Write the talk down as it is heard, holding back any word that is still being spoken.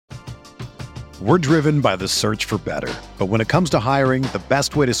We're driven by the search for better. But when it comes to hiring, the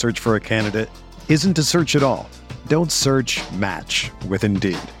best way to search for a candidate isn't to search at all. Don't search, match with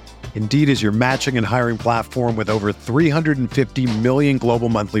Indeed. Indeed is your matching and hiring platform with over 350 million global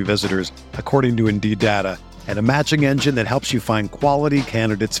monthly visitors, according to Indeed data, and a matching engine that helps you find quality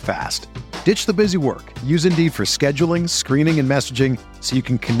candidates fast. Ditch the busy work. Use Indeed for scheduling, screening, and messaging so you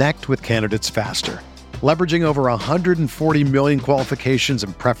can connect with candidates faster. Leveraging over 140 million qualifications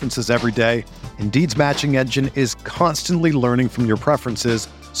and preferences every day, Indeed's matching engine is constantly learning from your preferences,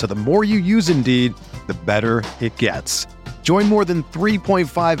 so the more you use Indeed, the better it gets. Join more than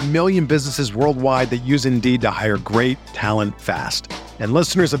 3.5 million businesses worldwide that use Indeed to hire great talent fast. And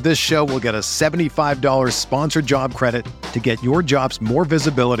listeners of this show will get a $75 sponsored job credit to get your jobs more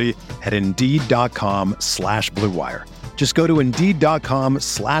visibility at Indeed.com/Blue Wire. Just go to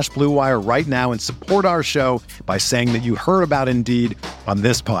Indeed.com/Blue Wire right now and support our show by saying that you heard about Indeed on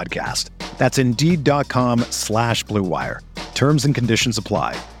this podcast. That's Indeed.com/Blue Wire. Terms and conditions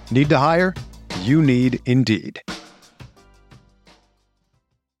apply. Need to hire? You need Indeed.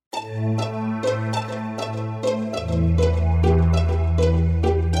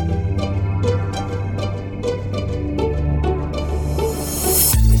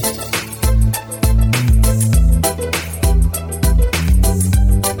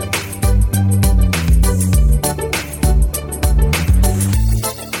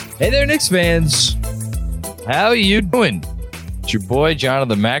 Hey there, Knicks fans. How you doing? It's your boy,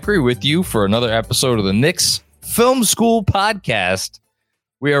 Jonathan Macri, with you for another episode of the Knicks Film School Podcast.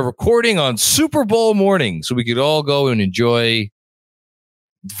 We are recording on Super Bowl morning, so we could all go and enjoy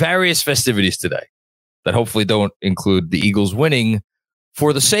various festivities today that hopefully don't include the Eagles winning,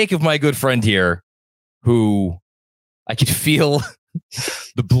 for the sake of my good friend here, who I could feel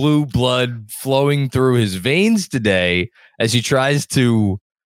the blue blood flowing through his veins today as he tries to,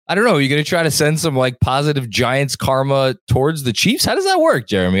 I don't know, you're going to try to send some like positive Giants karma towards the Chiefs? How does that work,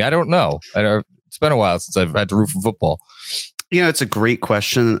 Jeremy? I don't know. It's been a while since I've had to root for football. You know, it's a great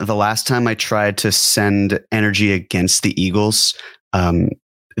question. The last time I tried to send energy against the Eagles,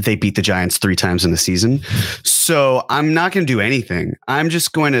 they beat the Giants 3 times in the season. So I'm not going to do anything. I'm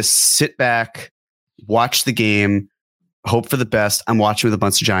just going to sit back, watch the game, hope for the best. I'm watching with a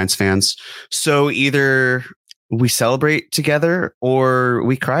bunch of Giants fans. So either we celebrate together or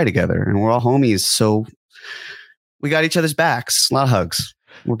we cry together, and we're all homies. So we got each other's backs. A lot of hugs.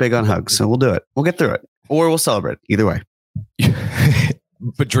 We're big on hugs. So we'll do it. We'll get through it, or we'll celebrate. Either way.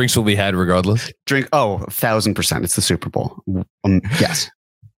 But drinks will be had regardless. 1,000%. It's the Super Bowl. Yes.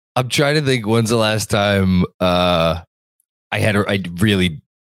 I'm trying to think, when's the last time I really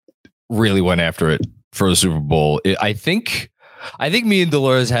went after it for the Super Bowl. I think me and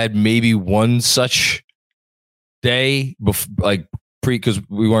Dolores had maybe one such day because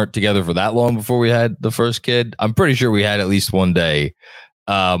we weren't together for that long before we had the first kid. I'm pretty sure we had at least one day.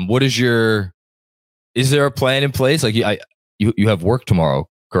 Is there a plan in place? Like you have work tomorrow,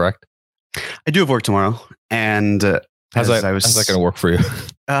 correct? I do have work tomorrow, and how's that going to work for you?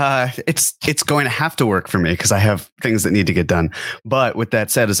 It's going to have to work for me because I have things that need to get done. But with that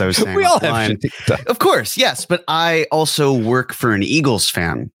said, as I was saying, we all have shit to get done. Of course, yes. But I also work for an Eagles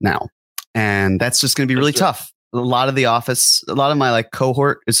fan now, and that's just going to be really tough. A lot of my like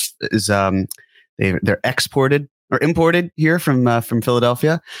cohort is they're exported or imported here from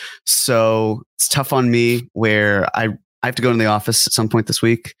Philadelphia, so it's tough on me where I have to go to the office at some point this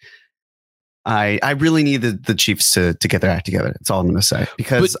week. I really need the Chiefs to get their act together. That's all I'm going to say,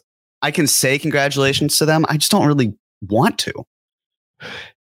 because I can say congratulations to them. I just don't really want to.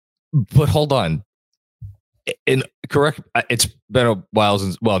 But hold on. Correct. It's been a while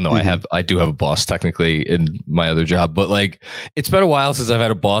since. Well, no, I do have a boss technically in my other job, but like it's been a while since I've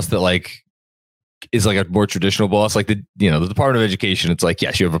had a boss that like is like a more traditional boss. Like the Department of Education. It's like,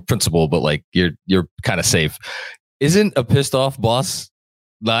 yes, you have a principal, but like you're kind of safe. Isn't a pissed off boss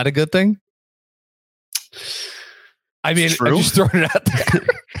not a good thing? I mean, I'm just throwing it out there.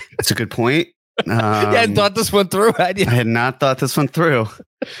 That's a good point. I hadn't thought this one through. I had not thought this one through.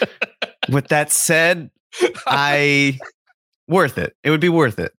 With that said, worth it. It would be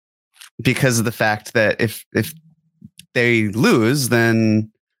worth it because of the fact that if they lose,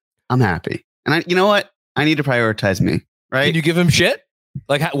 then I'm happy. And you know what? I need to prioritize me. Right? Can you give him shit?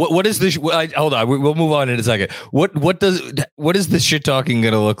 Like, what is this? Hold on, we'll move on in a second. What is this shit talking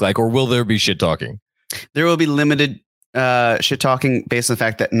going to look like, or will there be shit talking? There will be limited shit talking based on the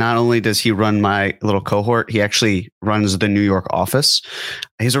fact that not only does he run my little cohort, he actually runs the New York office.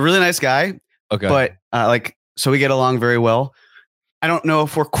 He's a really nice guy. Okay. But so we get along very well. I don't know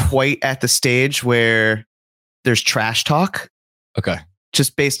if we're quite at the stage where there's trash talk. Okay.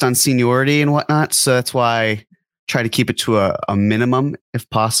 just based on seniority and whatnot. So that's why I try to keep it to a minimum if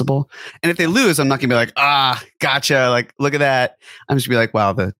possible. And if they lose, I'm not going to be like, gotcha. Like, look at that. I'm just going to be like,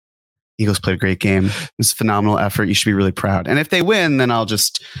 wow, the Eagles played a great game. It was a phenomenal effort. You should be really proud. And if they win, then I'll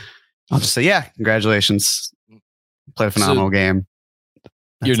just say, yeah, congratulations. Played a phenomenal game.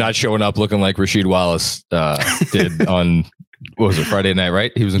 You're not showing up looking like Rasheed Wallace did on, what was it, Friday night,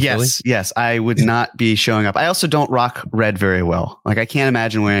 right? He was in Philly? Yes. I would not be showing up. I also don't rock red very well. Like, I can't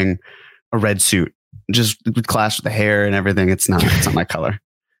imagine wearing a red suit. Just would clash with the hair and everything. It's not my color.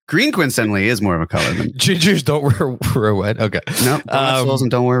 Green coincidentally is more of a color than gingers don't wear red. Okay. No,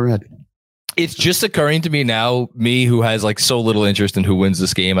 and don't wear red. It's just occurring to me now, me who has like so little interest in who wins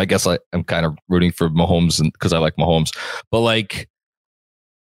this game. I guess I'm kind of rooting for Mahomes because I like Mahomes, but like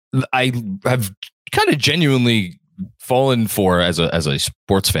I have kind of genuinely fallen for as a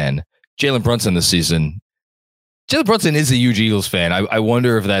sports fan, Jalen Brunson this season. Jalen Brunson is a huge Eagles fan. I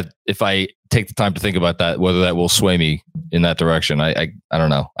wonder if I take the time to think about that, whether that will sway me in that direction. I don't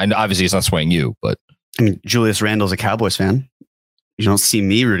know. I know obviously it's not swaying you, but I mean, Julius Randle's a Cowboys fan. You don't see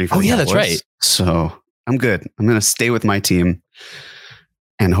me rooting for the Cowboys. That's right. So I'm good. I'm going to stay with my team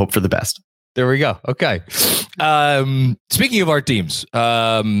and hope for the best. There we go. Okay. Speaking of our teams,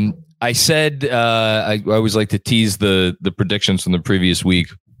 I said I always like to tease the predictions from the previous week.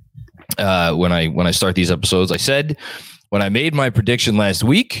 When I start these episodes, I said when I made my prediction last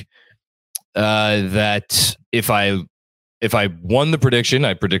week that if I won the prediction,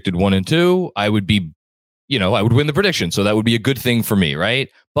 I predicted 1 and 2, I would be, I would win the prediction. So that would be a good thing for me, right?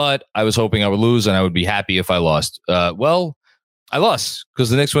 But I was hoping I would lose, and I would be happy if I lost. Well, I lost because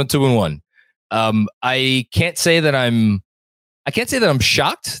the Knicks went 2 and 1. I can't say that I'm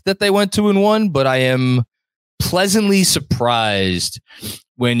shocked that they went 2 and 1, but I am pleasantly surprised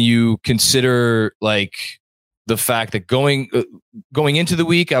when you consider like the fact that going into the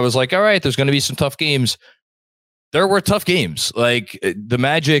week, I was like, all right, there's going to be some tough games. There were tough games. Like the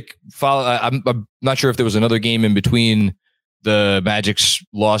Magic, I'm not sure if there was another game in between the Magic's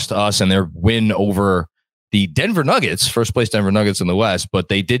loss to us and their win over the Denver Nuggets, first place Denver Nuggets in the West, but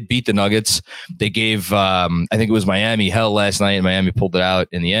they did beat the Nuggets. They gave, I think it was Miami hell last night, and Miami pulled it out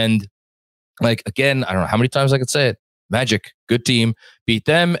in the end. Like, again, I don't know how many times I could say it. Magic, good team, beat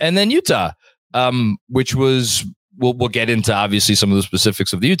them. And then Utah, which was, we'll get into obviously some of the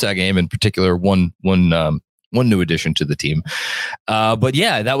specifics of the Utah game, in particular, one new addition to the team. But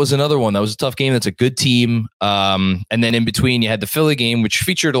yeah, that was another one. That was a tough game. That's a good team. And then in between, you had the Philly game, which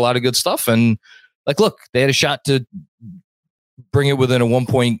featured a lot of good stuff. And like, look, they had a shot to bring it within a 1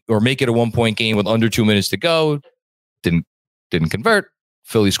 point or make it a 1 point game with under 2 minutes to go. Didn't convert.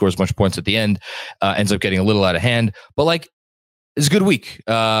 Philly scores a bunch of points at the end, ends up getting a little out of hand. But like, it's a good week.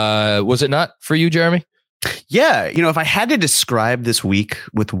 Was it not for you, Jeremy? Yeah. If I had to describe this week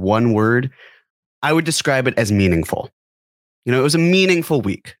with one word, I would describe it as meaningful. It was a meaningful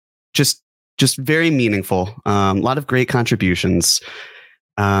week. Just very meaningful. A lot of great contributions.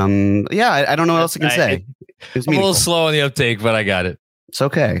 I don't know what else I can say. I'm a little slow on the uptake, but I got it. It's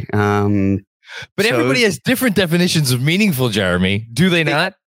okay. But everybody has different definitions of meaningful, Jeremy. Do they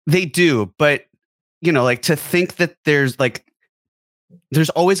not? They do. But, like to think that there's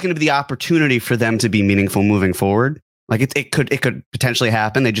always going to be the opportunity for them to be meaningful moving forward. Like it could potentially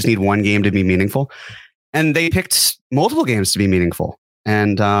happen. They just need one game to be meaningful. And they picked multiple games to be meaningful.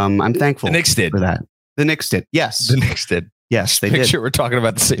 And I'm thankful the Knicks did. For that. The Knicks did. Yes. The Knicks did. Yes, they did. Make sure we're talking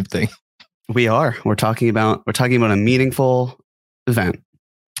about the same thing. We are. We're talking about a meaningful event.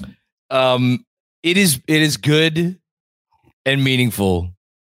 It is good and meaningful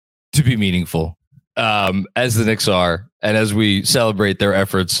to be meaningful, as the Knicks are, and as we celebrate their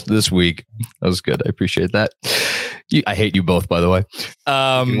efforts this week. That was good. I appreciate that. I hate you both, by the way. You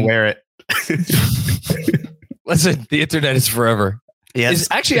can wear it. Listen, the internet is forever. Yes.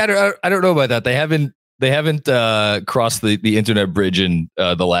 Actually, I don't know about that. They haven't crossed the internet bridge in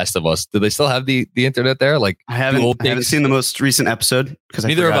The Last of Us. Do they still have the internet there? Like I haven't seen the most recent episode because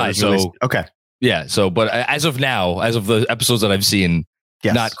neither have I. So okay, yeah. So, but as of now, as of the episodes that I've seen,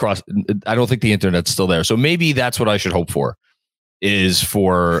 yes. Not cross. I don't think the internet's still there. So maybe that's what I should hope for, is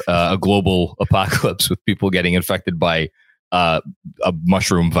for a global apocalypse with people getting infected by a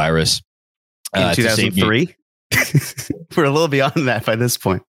mushroom virus. In 2003, we're a little beyond that by this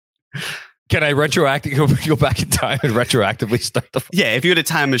point. Can I retroactively go back in time and retroactively start the? Yeah, if you had a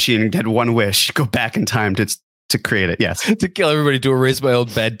time machine and had one wish, go back in time to create it. Yes, to kill everybody, to erase my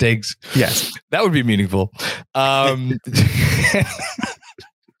old bad takes. Yes, that would be meaningful.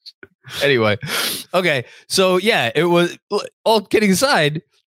 Anyway, okay, so yeah, it was. All kidding aside,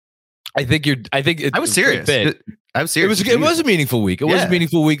 I think I was serious. I was serious. It was a meaningful week. It was a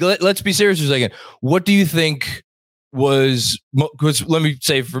meaningful week. Let's be serious for a second. What do you think was? Because let me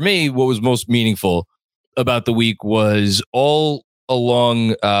say, for me, what was most meaningful about the week was all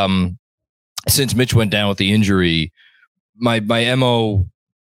along. Since Mitch went down with the injury, my MO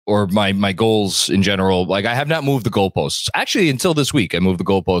or my goals in general, like I have not moved the goalposts. Actually, until this week, I moved the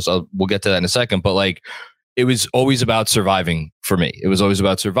goalposts. We'll get to that in a second. But like, it was always about surviving for me. It was always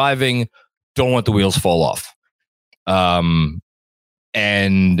about surviving. Don't want the wheels fall off.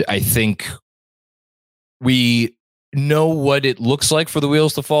 And I think we know what it looks like for the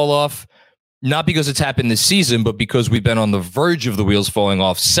wheels to fall off. Not because it's happened this season, but because we've been on the verge of the wheels falling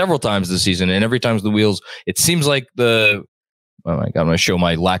off several times this season. And every time the wheels, it seems like oh my God, I'm going to show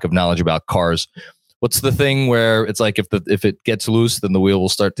my lack of knowledge about cars. What's the thing where it's like if it gets loose, then the wheel will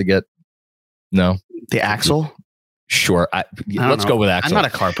start to get, no? The axle? Sure. Let's go with axle. I'm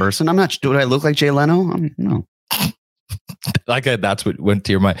not a car person. I'm not, do I look like Jay Leno? No. Like that's what went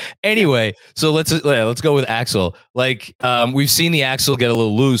to your mind. Anyway, so let's go with axle. Like we've seen the axle get a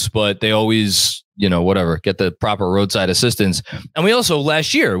little loose, but they always, whatever, get the proper roadside assistance. And we also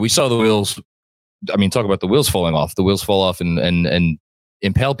last year we saw the wheels. I mean, talk about the wheels falling off. The wheels fall off and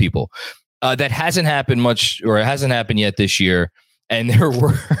impale people. That hasn't happened much, or it hasn't happened yet this year. And there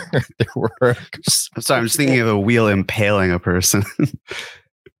were. I'm sorry, I'm just thinking of a wheel impaling a person.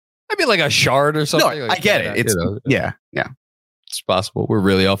 I mean, like a shard or something. No, like I get it. It's yeah. It's possible. We're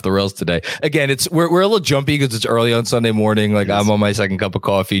really off the rails today. Again, we're a little jumpy because it's early on Sunday morning. Like I'm on my second cup of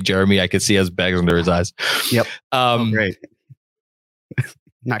coffee. Jeremy, I could see has bags under his eyes. Yep. Great.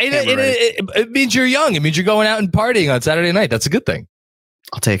 It means you're young. It means you're going out and partying on Saturday night. That's a good thing.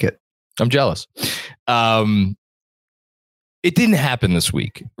 I'll take it. I'm jealous. It didn't happen this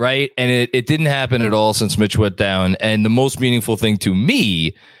week, right? And it didn't happen at all since Mitch went down. And the most meaningful thing to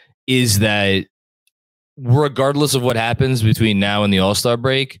me is that regardless of what happens between now and the All-Star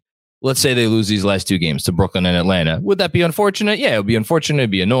break, let's say they lose these last two games to Brooklyn and Atlanta. Would that be unfortunate? Yeah, it would be unfortunate.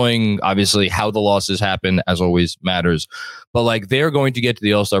 It'd be annoying. Obviously, how the losses happen, as always, matters. But like they're going to get to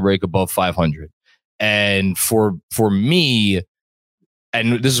the All-Star break above 500. And for me,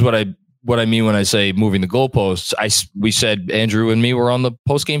 and this is what I mean when I say moving the goalposts, we said Andrew and me were on the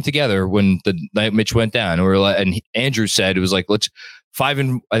post game together when the night Mitch went down. And Andrew said it was like, let's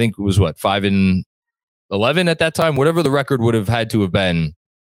 5-11 at that time, whatever the record would have had to have been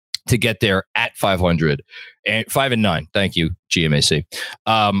to get there at 500 and 5-9. Thank you, GMAC.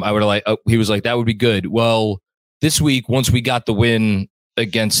 I would have he was like, that would be good. Well, this week, once we got the win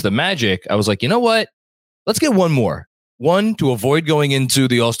against the Magic, I was like, you know what? Let's get one more. One, to avoid going into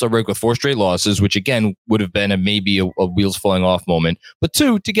the All-Star break with 4 straight losses, which again would have been maybe a wheels falling off moment. But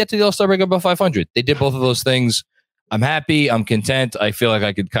 2, to get to the All-Star break above 500. They did both of those things. I'm happy. I'm content. I feel like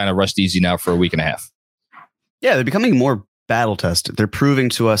I could kind of rest easy now for a week and a half. Yeah, they're becoming more battle tested. They're proving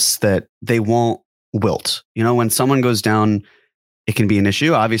to us that they won't wilt. When someone goes down, it can be an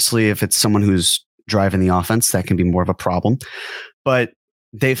issue. Obviously, if it's someone who's driving the offense, that can be more of a problem. But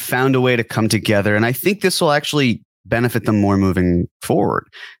they've found a way to come together. And I think this will actually benefit them more moving forward.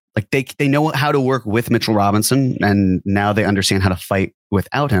 Like they know how to work with Mitchell Robinson, and now they understand how to fight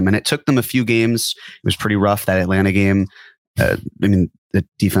without him. And it took them a few games. It was pretty rough, that Atlanta game. The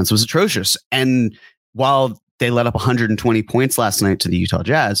defense was atrocious. And while they let up 120 points last night to the Utah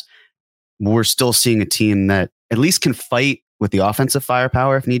Jazz, we're still seeing a team that at least can fight with the offensive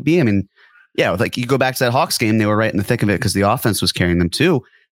firepower if need be. I mean, yeah, like you go back to that Hawks game, they were right in the thick of it because the offense was carrying them too.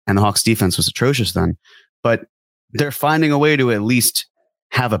 And the Hawks defense was atrocious then. But they're finding a way to at least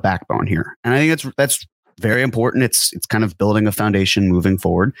have a backbone here. And I think that's very important. It's kind of building a foundation moving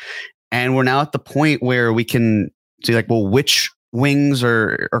forward. And we're now at the point where we can see like, well, which wings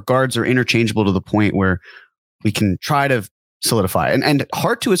or guards are interchangeable to the point where we can try to solidify. And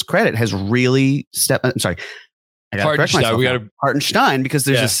Hart, to his credit, has really stepped. I'm sorry. I got to correct myself. Hartenstein, because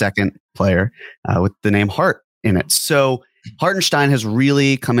there's a second player with the name Hart in it. So Hartenstein has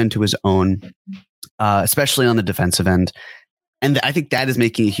really come into his own, especially on the defensive end. And I think that is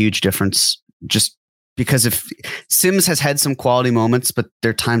making a huge difference, just because if Sims has had some quality moments, but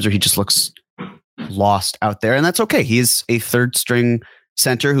there are times where he just looks lost out there, and that's okay. He is a third string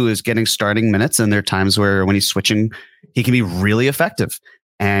center who is getting starting minutes, and there are times where when he's switching, he can be really effective,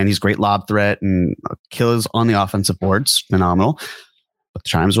 and he's great lob threat and kills on the offensive boards, phenomenal. But the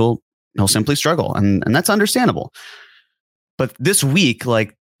times he'll simply struggle, and that's understandable. But this week,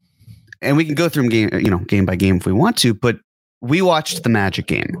 and we can go through game by game if we want to, but we watched the Magic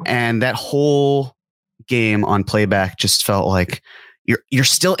game, and that whole game on playback just felt like you're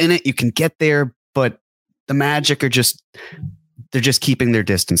still in it. You can get there, but the Magic are just, they're just keeping their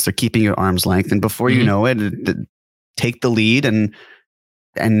distance. They're keeping your arm's length. And before you know it, take the lead and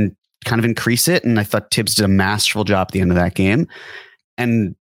kind of increase it. And I thought Tibbs did a masterful job at the end of that game.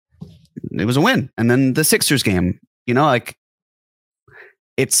 And it was a win. And then the Sixers game, like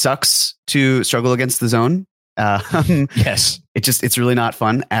it sucks to struggle against the zone. Yes. It's really not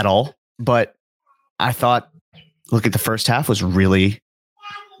fun at all. But I thought, look at the first half was really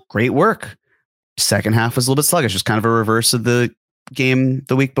great work. Second half was a little bit sluggish. It was kind of a reverse of the game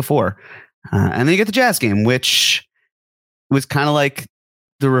the week before. And then you get the Jazz game, which was kind of like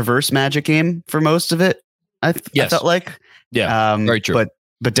the reverse Magic game for most of it. I felt like, very true.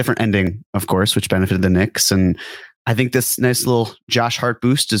 But different ending, of course, which benefited the Knicks. And I think this nice little Josh Hart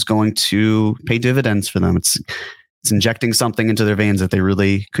boost is going to pay dividends for them. It's injecting something into their veins that they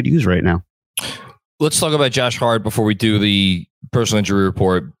really could use right now. Let's talk about Josh Hart before we do the personal injury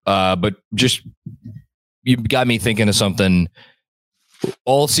report. But just, you got me thinking of something.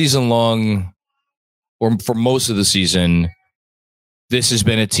 All season long, or for most of the season, this has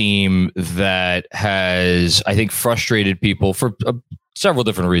been a team that has, I think, frustrated people for several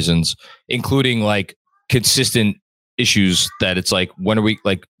different reasons, including like consistent issues that it's like, when are we,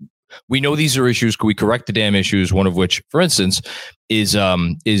 like, we know these are issues. Can we correct the damn issues? One of which, for instance, is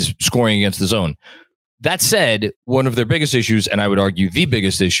scoring against the zone. That said, one of their biggest issues, and I would argue the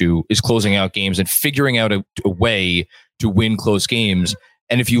biggest issue, is closing out games and figuring out a way to win close games.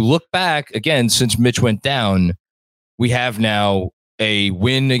 And if you look back, again, since Mitch went down, we have now a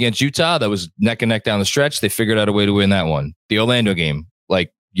win against Utah that was neck and neck down the stretch. They figured out a way to win that one. The Orlando game,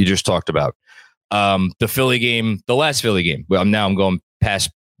 like you just talked about. The Philly game, the last Philly game. Well, now I'm going past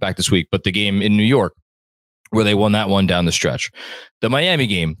back this week, but the game in New York where they won that one down the stretch. The Miami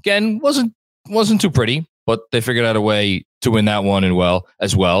game, again, wasn't too pretty, but they figured out a way to win that one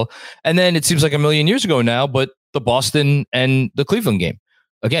as well. And then it seems like a million years ago now, but the Boston and the Cleveland game.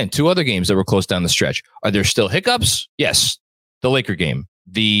 Again, two other games that were close down the stretch. Are there still hiccups? Yes. The Laker game.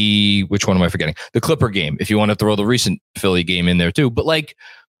 Which one am I forgetting? The Clipper game, if you want to throw the recent Philly game in there too. But like,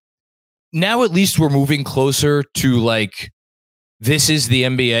 now at least we're moving closer to like, this is the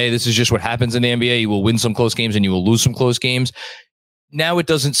NBA. This is just what happens in the NBA. You will win some close games and you will lose some close games. Now it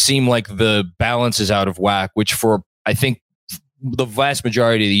doesn't seem like the balance is out of whack, which for, I think, the vast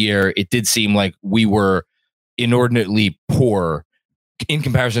majority of the year, it did seem like we were inordinately poor in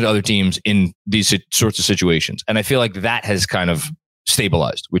comparison to other teams in these sorts of situations. And I feel like that has kind of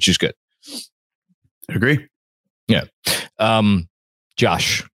stabilized, which is good. I agree. Yeah.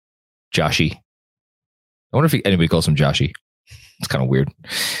 Joshy. I wonder if anybody calls him Joshy. It's kind of weird.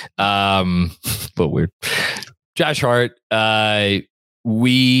 A little weird. Josh Hart,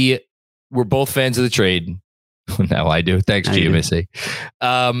 we were both fans of the trade. Now I do. Thanks, GMSA.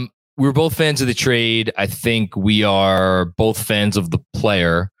 We're both fans of the trade. I think we are both fans of the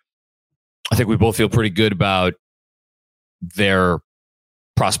player. I think we both feel pretty good about their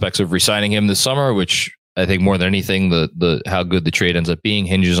prospects of re-signing him this summer, which I think more than anything, the how good the trade ends up being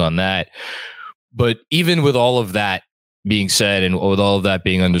hinges on that. But even with all of that being said and with all of that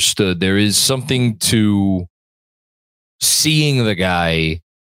being understood, there is something to seeing the guy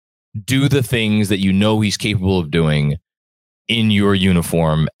do the things that you know he's capable of doing in your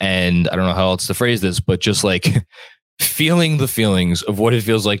uniform. And I don't know how else to phrase this, but just like feeling the feelings of what it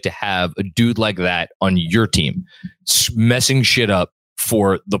feels like to have a dude like that on your team, messing shit up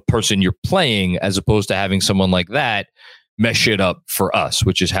for the person you're playing, as opposed to having someone like that mess shit up for us,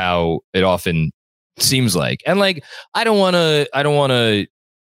 which is how it often seems like. And like, I don't want to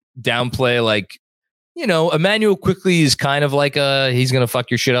downplay, like, you know, Emmanuel Quickley is kind of like he's going to fuck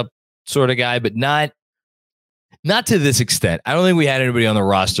your shit up sort of guy, but not to this extent. I don't think we had anybody on the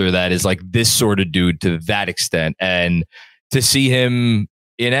roster that is like this sort of dude to that extent. And to see him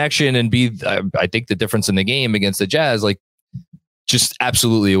in action and be, I think, the difference in the game against the Jazz, like, just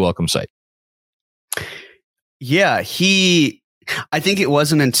absolutely a welcome sight. Yeah, I think it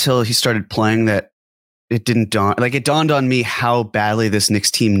wasn't until he started playing that it didn't dawn. Like, it dawned on me how badly this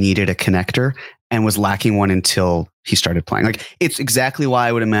Knicks team needed a connector and was lacking one until he started playing. Like, it's exactly why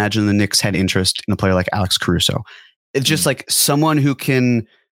I would imagine the Knicks had interest in a player like Alex Caruso. It's just like someone who can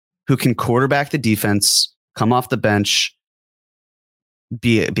quarterback the defense, come off the bench,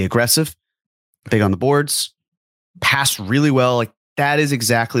 be aggressive, big on the boards, pass really well. Like, that is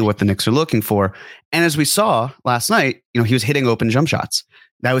exactly what the Knicks are looking for. And as we saw last night, you know, he was hitting open jump shots.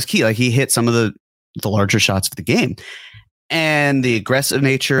 That was key. Like, he hit some of the larger shots of the game. And the aggressive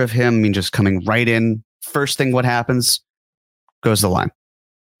nature of him, I mean, just coming right in. First thing, what happens? Goes to the line.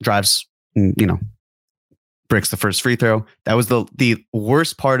 Drives, you know, bricks the first free throw. That was the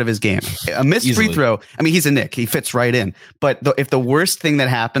worst part of his game. A missed Easily. free throw. I mean, he's a Knick. He fits right in. But if the worst thing that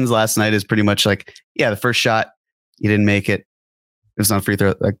happens last night is pretty much like, yeah, the first shot, you didn't make it. It was not a free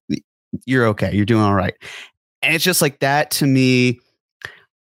throw. Like, you're okay. You're doing all right. And it's just like that to me.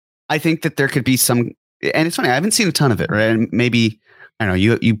 I think that there could be some, and it's funny, I haven't seen a ton of it, right? And maybe, I don't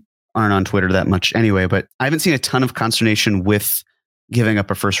know, you aren't on Twitter that much anyway, but I haven't seen a ton of consternation with giving up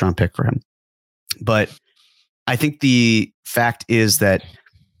a first round pick for him. But I think the fact is that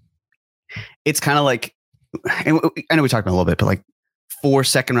it's kind of like, and I know we talked about it a little bit, but like 4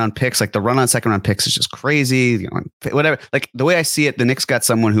 second round picks, like the run on second round picks is just crazy. You know, whatever. Like the way I see it, the Knicks got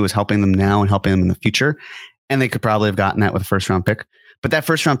someone who is helping them now and helping them in the future. And they could probably have gotten that with a first round pick. But that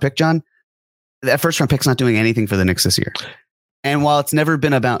first round pick, John, that first round pick's not doing anything for the Knicks this year. And while it's never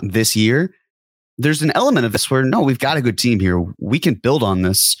been about this year, there's an element of this where, no, we've got a good team here. We can build on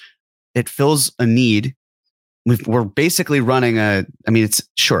this. It fills a need. We're basically running it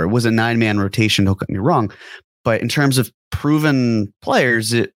was a 9-man rotation, don't get me wrong. But in terms of proven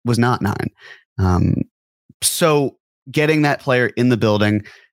players, it was not 9. So getting that player in the building,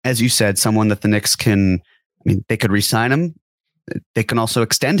 as you said, someone that the Knicks they could re-sign him. They can also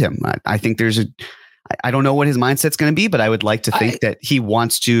extend him. I think I don't know what his mindset's going to be, but I would like to think that he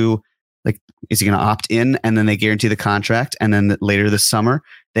wants to, like, is he going to opt in and then they guarantee the contract and then later this summer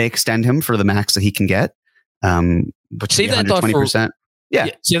they extend him for the max that he can get. But save that thought for, save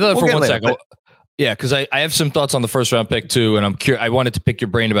that for 1 second. Yeah, because I have some thoughts on the first round pick too, and I'm curious. I wanted to pick your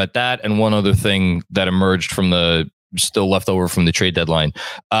brain about that and one other thing that emerged from the still left over from the trade deadline.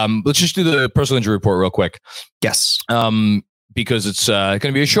 Let's just do the personal injury report real quick. Yes. Because it's going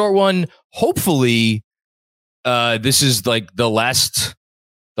to be a short one. Hopefully, this is like the last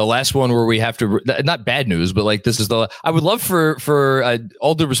one where we have to, not bad news, but like this is I would love for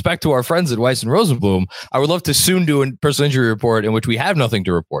all due respect to our friends at Weiss and Rosenblum, I would love to soon do a personal injury report in which we have nothing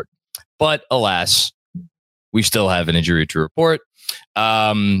to report. But alas, we still have an injury to report.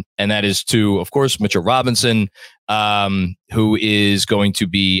 And that is to, of course, Mitchell Robinson, who is going to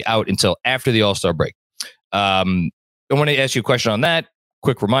be out until after the All-Star break. I want to ask you a question on that.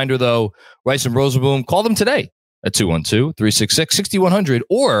 Quick reminder, though, Weiss and Rosenblum, call them today at 212-366-6100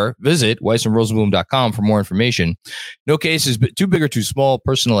 or visit weissandrosenblum.com for more information. No case is too big or too small.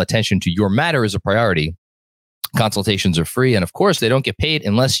 Personal attention to your matter is a priority. Consultations are free, and of course, they don't get paid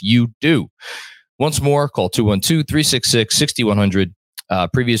unless you do. Once more, call 212-366-6100.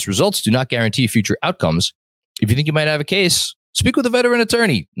 Previous results do not guarantee future outcomes. If you think you might have a case, speak with a veteran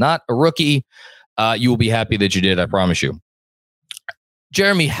attorney, not a rookie. You will be happy that you did, I promise you.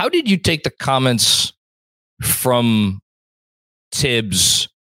 Jeremy, how did you take the comments from Tibbs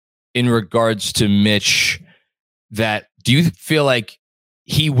in regards to Mitch? That do you feel like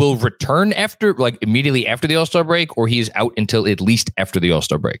he will return immediately after the All-Star break, or he is out until at least after the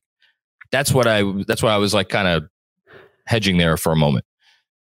All-Star break? That's what I was like kind of hedging there for a moment.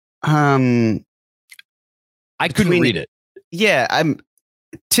 I couldn't read it. Yeah,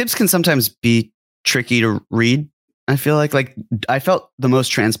 Tibbs can sometimes be tricky to read. I feel like I felt the most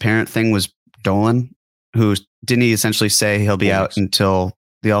transparent thing was Dolan, who didn't he essentially say he'll be out until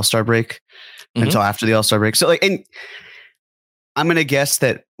the All-Star break, until after the All-Star break. So and I'm going to guess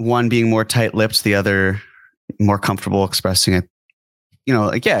that one being more tight-lipped, the other more comfortable expressing it.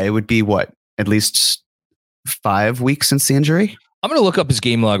 It would be at least 5 weeks since the injury. I'm going to look up his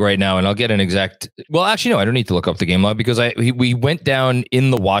game log right now and I'll get an exact. Well, actually, no, I don't need to look up the game log because we went down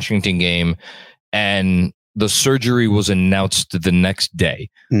in the Washington game and the surgery was announced the next day.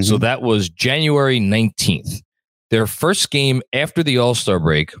 Mm-hmm. So that was January 19th. Their first game after the All-Star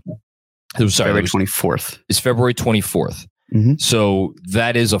break. February 24th. Is February 24th. Mm-hmm. So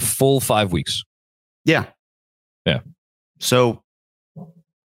that is a full 5 weeks. Yeah. Yeah. So,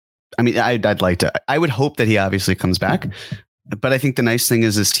 I mean, I'd like to, I would hope that he obviously comes back. But I think the nice thing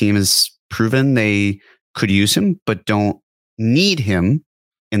is this team has proven they could use him, but don't need him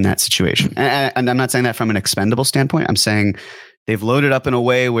in that situation. And I'm not saying that from an expendable standpoint. I'm saying they've loaded up in a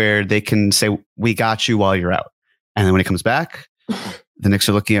way where they can say, we got you while you're out. And then when he comes back, the Knicks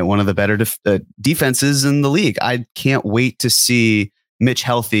are looking at one of the better defenses in the league. I can't wait to see Mitch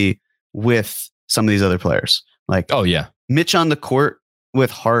healthy with some of these other players. Like, oh yeah, Mitch on the court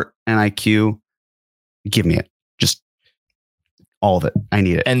with heart and IQ. Give me it. Just all of it. I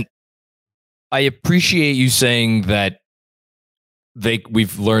need it. And I appreciate you saying that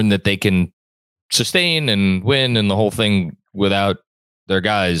we've learned that they can sustain and win and the whole thing without their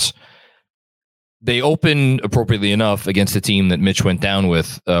guys. They open appropriately enough against the team that Mitch went down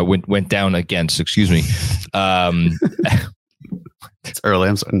against. Excuse me. It's early.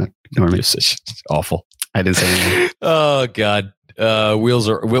 I'm sorry. No, it's awful. I didn't say anything. Oh God. The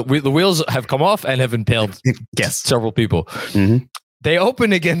wheels have come off and have impaled several people. Mm-hmm. They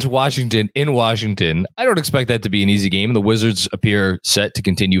open against Washington in Washington. I don't expect that to be an easy game. The Wizards appear set to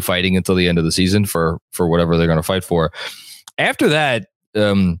continue fighting until the end of the season for whatever they're going to fight for. After that,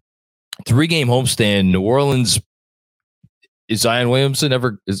 3-game homestand. New Orleans. Is Zion Williamson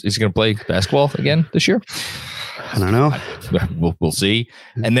ever is he going to play basketball again this year? I don't know. We'll see.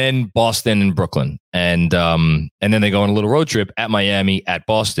 And then Boston and Brooklyn, and then they go on a little road trip at Miami, at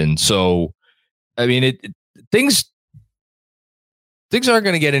Boston. So, I mean, things aren't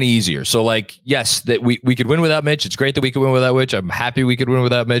going to get any easier. So, like, yes, that we could win without Mitch. It's great that we could win without Mitch. I'm happy we could win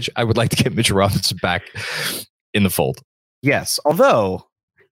without Mitch. I would like to get Mitch Robinson back in the fold. Yes, although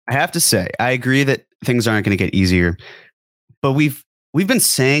I have to say, I agree that things aren't going to get easier, but we've been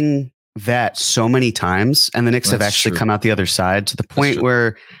saying that so many times, and the Knicks have actually come out the other side to the point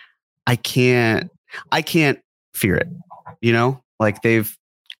where I can't fear it. You know, like they've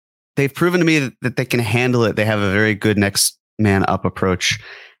proven to me that they can handle it. They have a very good next man up approach,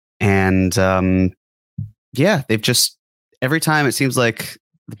 and they've just every time it seems like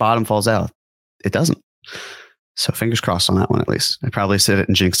the bottom falls out, it doesn't. So fingers crossed on that one at least. I probably said it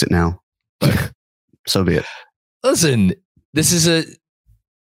and jinxed it now, but so be it. Listen, this is a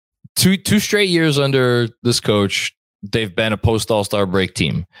two straight years under this coach. They've been a post All-Star break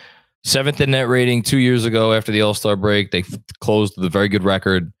team. 7th in net rating 2 years ago after the All-Star break. They closed with a very good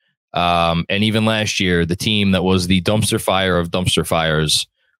record. And even last year, the team that was the dumpster fire of dumpster fires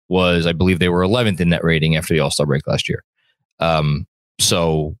was, I believe they were 11th in net rating after the All-Star break last year.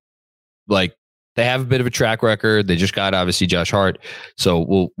 So like they have a bit of a track record. They just got obviously Josh Hart.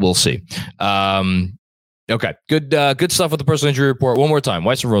 So we'll see. Okay, good stuff with the personal injury report. One more time,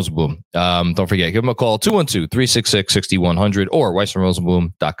 Weiss and Rosenblum. Don't forget, give them a call, 212-366-6100 or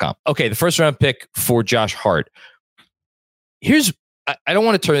weissandrosenblum.com. Okay, the first round pick for Josh Hart. I don't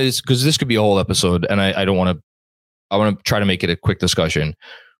want to turn this because this could be a whole episode, and I don't want to. I want to try to make it a quick discussion.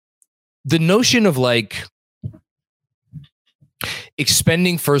 The notion of like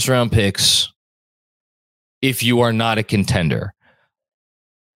expending first round picks if you are not a contender.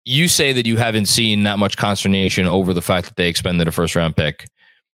 You say that you haven't seen that much consternation over the fact that they expended a first round pick.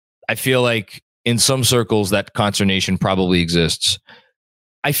 I feel like in some circles that consternation probably exists.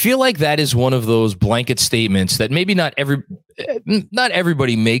 I feel like that is one of those blanket statements that maybe not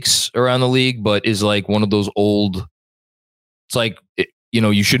everybody makes around the league, but is like one of those old. It's like,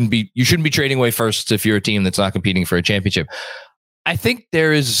 you shouldn't be trading away firsts if you're a team that's not competing for a championship. I think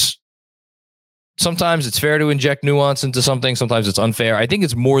there is. Sometimes it's fair to inject nuance into something. Sometimes it's unfair. I think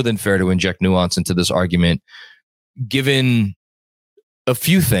it's more than fair to inject nuance into this argument, given a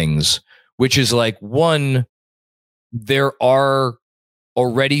few things, which is like, one, there are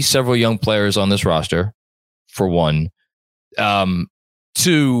already several young players on this roster, for one.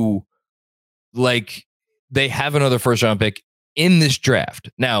 Two, like they have another first round pick in this draft.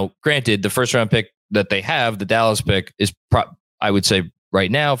 Now, granted, the first round pick that they have, the Dallas pick, is I would say right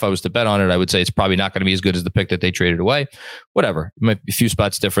now, if I was to bet on it, I would say it's probably not going to be as good as the pick that they traded away. Whatever. It might be a few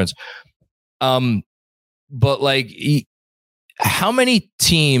spots difference. But like, how many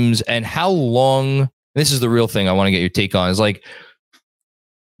teams and how long, this is the real thing I want to get your take on, is like,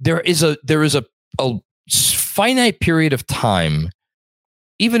 there is a finite period of time,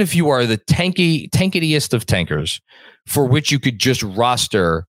 even if you are the tanketiest of tankers, for which you could just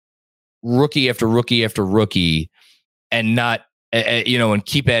roster rookie after rookie after rookie and not, and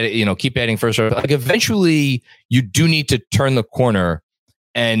keep adding first round. Like eventually you do need to turn the corner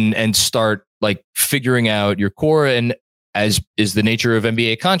and start like figuring out your core. And as is the nature of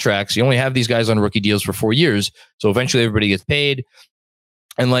NBA contracts, you only have these guys on rookie deals for 4 years. So eventually everybody gets paid.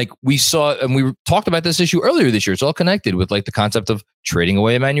 And like we saw, and we talked about this issue earlier this year, it's all connected with like the concept of trading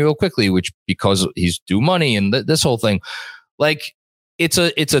away Emmanuel quickly, which because he's due money and this whole thing, like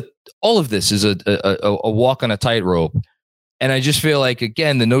all of this is a walk on a tightrope. And I just feel like,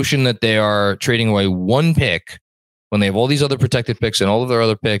 again, the notion that they are trading away one pick when they have all these other protected picks and all of their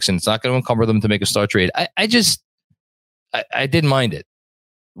other picks, and it's not going to encumber them to make a star trade. I didn't mind it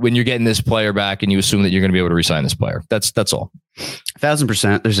when you're getting this player back and you assume that you're going to be able to re-sign this player. That's all.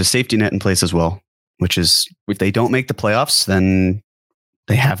 1,000%. There's a safety net in place as well, which is if they don't make the playoffs, then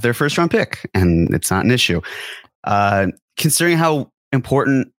they have their first round pick and it's not an issue. Considering how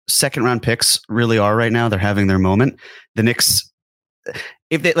important second round picks really are right now, they're having their moment. The Knicks,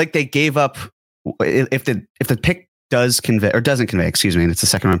 if they gave up, if the pick doesn't convey, and it's the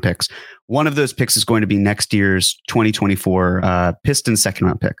second round picks, one of those picks is going to be next year's 2024 Pistons second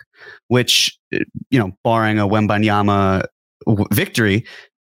round pick, which, barring a Wembanyama victory,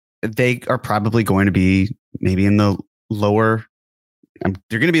 they are probably going to be maybe in the lower.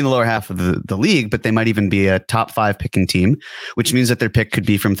 They're going to be in the lower half of the league, but they might even be a top 5 picking team, which means that their pick could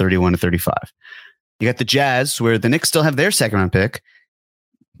be from 31 to 35. You got the Jazz, where the Knicks still have their second round pick.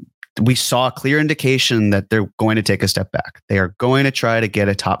 We saw a clear indication that they're going to take a step back. They are going to try to get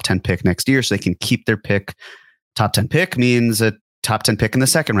a top 10 pick next year so they can keep their pick. Top 10 pick means a top 10 pick in the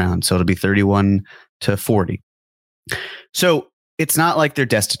second round. So it'll be 31 to 40. So it's not like they're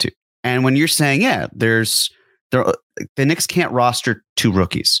destitute. And when you're saying, the Knicks can't roster 2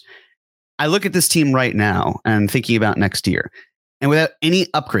 rookies. I look at this team right now and thinking about next year, and without any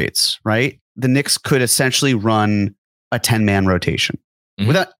upgrades, right? The Knicks could essentially run a 10-man rotation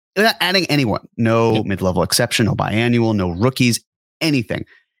without adding anyone. No mid-level exception, no biannual, no rookies, anything.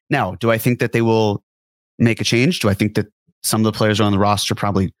 Now, do I think that they will make a change? Do I think that some of the players on the roster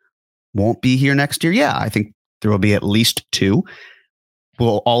probably won't be here next year? Yeah, I think there will be at least 2.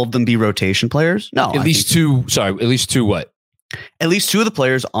 Will all of them be rotation players? No. At least 2. Sorry, at least 2 what? At least 2 of the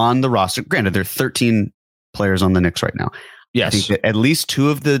players on the roster. Granted, there are 13 players on the Knicks right now. Yes. I think that at least 2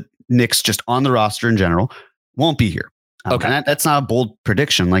 of the Knicks just on the roster in general won't be here. Okay. And that's not a bold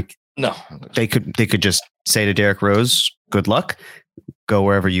prediction. Like, no, they could just say to Derrick Rose, good luck, go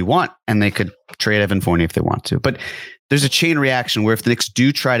wherever you want. And they could trade Evan Fournier if they want to. But there's a chain reaction where if the Knicks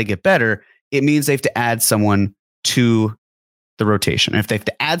do try to get better, it means they have to add someone to the rotation. And if they have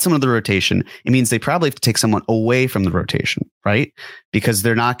to add someone to the rotation, it means they probably have to take someone away from the rotation, right? Because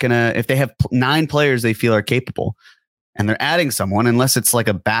they're not going to, if they have 9 players they feel are capable and they're adding someone, unless it's like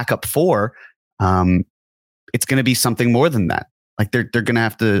a backup 4, it's going to be something more than that. Like they're going to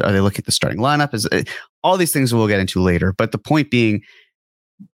have to, are they looking at the starting lineup? All these things we'll get into later. But the point being,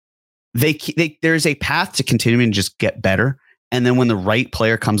 there's a path to continuing to just get better. And then when the right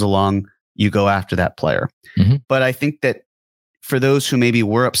player comes along, you go after that player. Mm-hmm. But I think that for those who maybe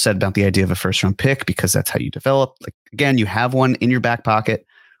were upset about the idea of a first round pick, because that's how you develop, like, again, you have one in your back pocket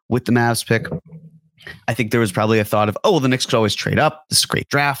with the Mavs pick. I think there was probably a thought of, oh, well, the Knicks could always trade up. This is a great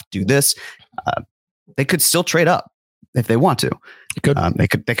draft. Do this. They could still trade up if they want to. They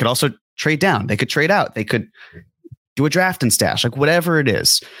could also trade down. They could trade out. They could do a draft and stash, like whatever it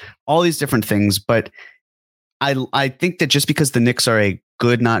is, all these different things. But I think that just because the Knicks are a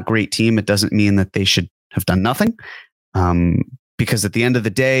good, not great team, it doesn't mean that they should have done nothing. Because at the end of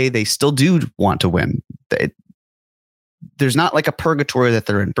the day, they still do want to win. There's not like a purgatory that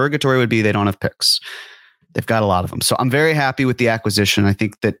they're in. Purgatory would be they don't have picks. They've got a lot of them. So I'm very happy with the acquisition. I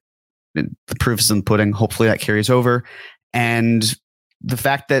think that the proof is in the pudding. Hopefully that carries over. And the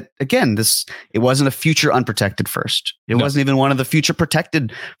fact that, again, it wasn't a future unprotected first. It wasn't even one of the future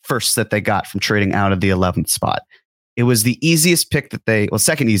protected firsts that they got from trading out of the 11th spot. It was the easiest pick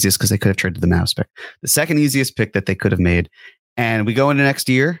second easiest because they could have traded the Mavs pick. The second easiest pick that they could have made. And we go into next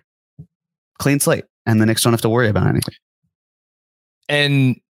year, clean slate, and the Knicks don't have to worry about anything.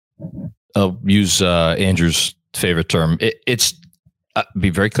 And I'll use Andrew's favorite term. It's be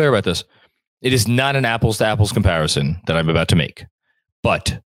very clear about this. It is not an apples to apples comparison that I'm about to make.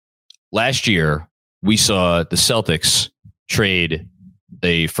 But last year, we saw the Celtics trade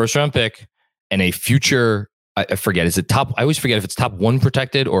a first round pick and a future. I forget. Is it top? I always forget if it's top 1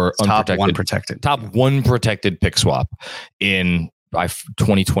 protected or unprotected. Top 1 protected. Top 1 protected pick swap in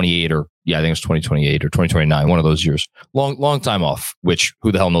 2028 or I think it was 2028 or 2029. One of those years. Long time off. Which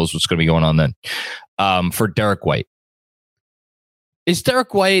who the hell knows what's going to be going on then? For Derrick White, is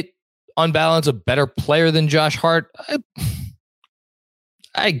Derrick White on balance a better player than Josh Hart?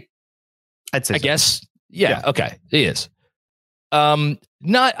 I'd say. I guess. Yeah. Okay. He is. I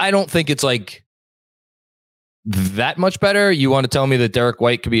don't think it's like that much better. You want to tell me that Derrick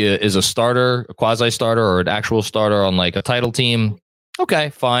White could is a starter, a quasi starter, or an actual starter on like a title team? Okay,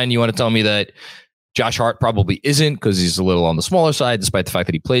 fine. You want to tell me that Josh Hart probably isn't because he's a little on the smaller side, despite the fact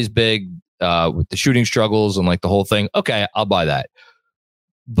that he plays big with the shooting struggles and like the whole thing. Okay, I'll buy that.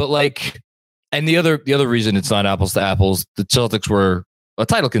 But like, and the other reason it's not apples to apples, the Celtics were a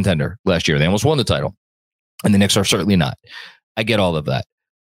title contender last year. They almost won the title, and the Knicks are certainly not. I get all of that,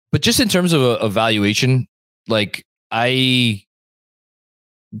 but just in terms of a valuation. Like to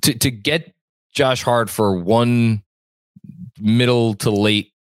get Josh Hart for 1 middle to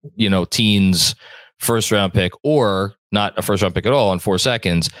late, teens first round pick, or not a first round pick at all in 4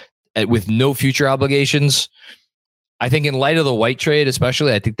 seconds with no future obligations. I think in light of the White trade,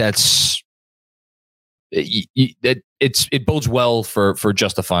 especially, I think it bodes well for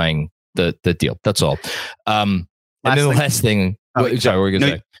justifying the deal. That's all. And then the last thing. Sorry, what were you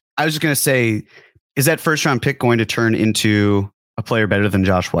going to say? I was just going to say, is that first round pick going to turn into a player better than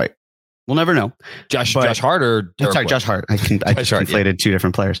Josh White? We'll never know. Josh Hart or sorry, Josh Hart. I conflated two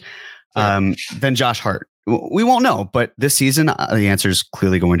different players. Then Josh Hart. We won't know, but this season, the answer is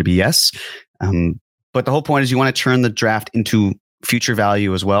clearly going to be yes. But the whole point is you want to turn the draft into future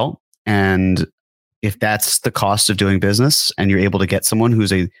value as well. And if that's the cost of doing business and you're able to get someone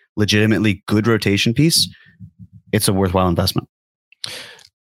who's a legitimately good rotation piece, it's a worthwhile investment.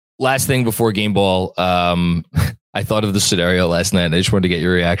 Last thing before game ball, I thought of the scenario last night and I just wanted to get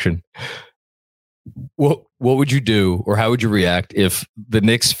your reaction. What would you do or how would you react if the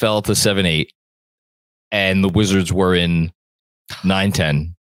Knicks fell to 7-8 and the Wizards were in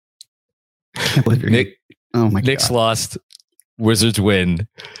 9-10? Knicks lost, Wizards win,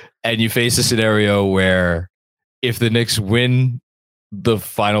 and you face a scenario where if the Knicks win the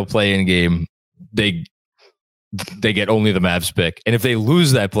final play-in game, they get only the Mavs pick, and if they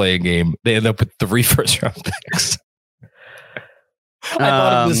lose that play-in game, they end up with 3 first-round picks. I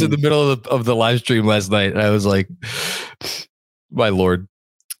thought of this in the middle of the live stream last night, and I was like, "My lord,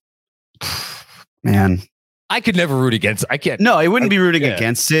 man." I could never root against it. I can't. No, I wouldn't be rooting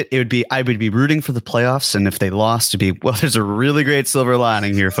against it. It would be, I would be rooting for the playoffs. And if they lost, to be, well, there's a really great silver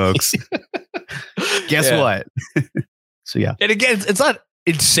lining here, folks. Guess what? So, yeah. And again, it's not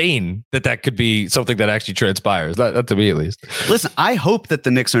insane that could be something that actually transpires. Not to me, at least. Listen, I hope that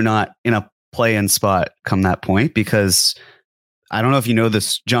the Knicks are not in a play-in spot come that point, because I don't know if you know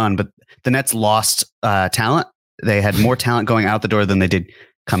this, John, but the Nets lost talent. They had more talent going out the door than they did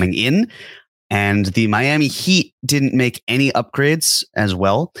coming in. And the Miami Heat didn't make any upgrades as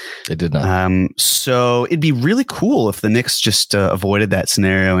well. They did not. So it'd be really cool if the Knicks just avoided that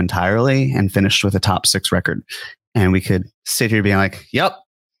scenario entirely and finished with a top 6 record. And we could sit here being like, yep,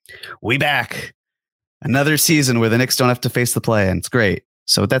 we back. Another season where the Knicks don't have to face the play. And it's great.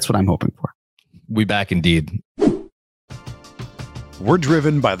 So that's what I'm hoping for. We back indeed. We're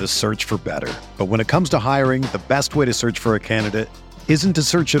driven by the search for better. But when it comes to hiring, the best way to search for a candidate isn't to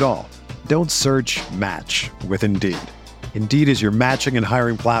search at all. Don't search, match with Indeed. Indeed is your matching and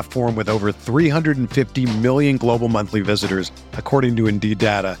hiring platform with over 350 million global monthly visitors, according to Indeed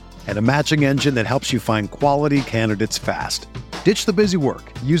data, and a matching engine that helps you find quality candidates fast. Ditch the busy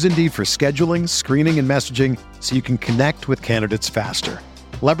work. Use Indeed for scheduling, screening, and messaging so you can connect with candidates faster.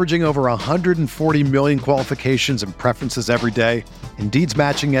 Leveraging over 140 million qualifications and preferences every day, Indeed's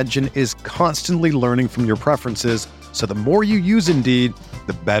matching engine is constantly learning from your preferences, so the more you use Indeed,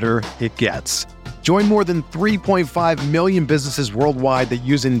 the better it gets. Join more than 3.5 million businesses worldwide that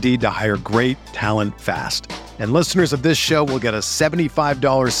use Indeed to hire great talent fast. And listeners of this show will get a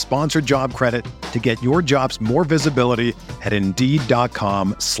 $75 sponsored job credit to get your jobs more visibility at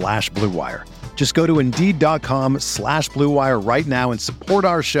Indeed.com/Blue Wire. Just go to Indeed.com/Blue Wire right now and support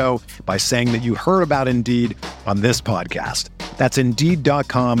our show by saying that you heard about Indeed on this podcast. That's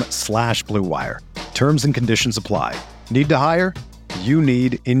Indeed.com/Blue Wire. Terms and conditions apply. Need to hire? You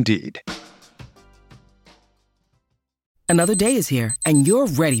need Indeed. Another day is here, and you're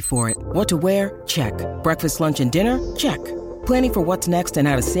ready for it. What to wear? Check. Breakfast, lunch, and dinner? Check. Planning for what's next and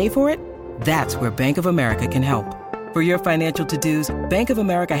how to save for it? That's where Bank of America can help. For your financial to-dos, Bank of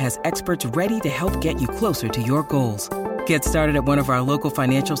America has experts ready to help get you closer to your goals. Get started at one of our local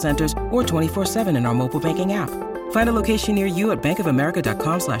financial centers or 24/7 in our mobile banking app. Find a location near you at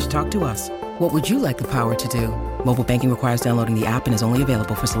bankofamerica.com/talktous. What would you like the power to do? Mobile banking requires downloading the app and is only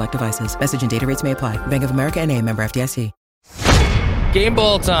available for select devices. Message and data rates may apply. Bank of America NA, member FDIC. Game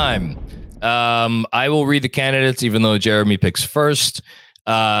ball time. I will read the candidates, even though Jeremy picks first.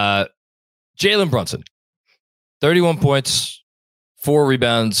 Jalen Brunson, 31 points, 4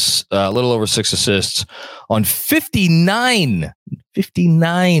 rebounds, a little over 6 assists on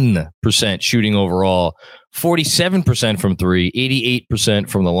 59% shooting overall, 47% from 3, 88%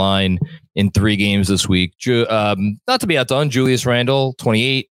 from the line in 3 games this week. Not to be outdone, Julius Randle,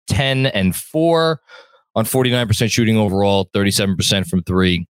 28, 10, and 4 on 49% shooting overall, 37% from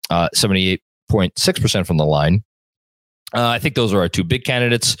 3, 78.6% from the line. I think those are our 2 big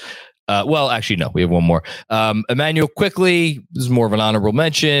candidates. Well, actually, no, we have one more. Emmanuel Quickley is more of an honorable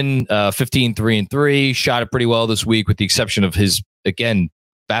mention. 15, 3 and 3, shot it pretty well this week, with the exception of his, again,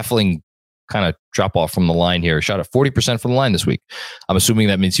 baffling kind of drop off from the line here. Shot at 40% from the line this week. I'm assuming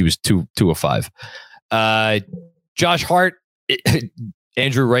that means he was 2 of 5. Josh Hart,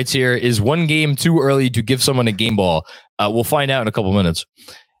 Andrew writes here, is 1 game too early to give someone a game ball. We'll find out in a couple minutes,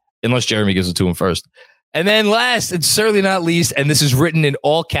 unless Jeremy gives it to him first. And then last, and certainly not least, and this is written in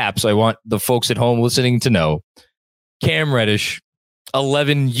all caps, I want the folks at home listening to know, Cam Reddish,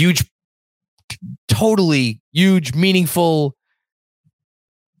 11 huge, totally huge, meaningful,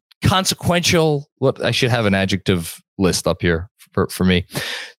 consequential. What I should have an adjective list up here for me.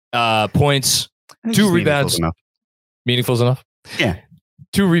 Points, 2 rebounds. Meaningful enough. Yeah.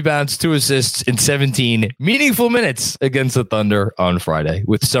 2 rebounds, 2 assists in 17 meaningful minutes against the Thunder on Friday,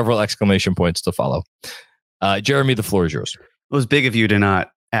 with several exclamation points to follow. Jeremy, the floor is yours. It was big of you to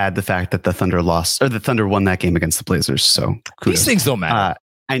not add the fact that the Thunder lost, or the Thunder won that game against the Blazers. So kudos. These things don't matter.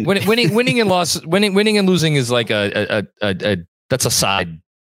 Winning and losing is like a that's a side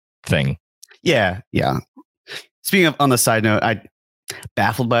thing. Yeah. Speaking of, on the side note, I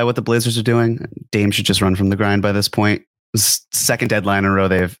baffled by what the Blazers are doing. Dame should just run from the grind by this point. Second deadline in a row,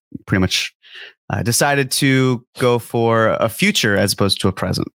 they've pretty much decided to go for a future as opposed to a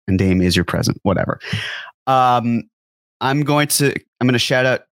present. And Dame is your present, whatever. I'm going to shout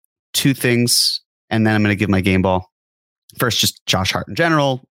out 2 things, and then I'm going to give my game ball. First, just Josh Hart in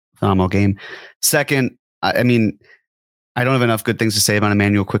general, phenomenal game. Second, I mean, I don't have enough good things to say about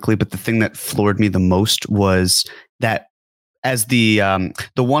Emmanuel quickly, but the thing that floored me the most was that as the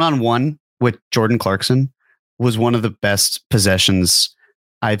one-on-one with Jordan Clarkson was one of the best possessions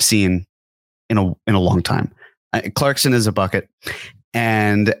I've seen in a long time. Clarkson is a bucket,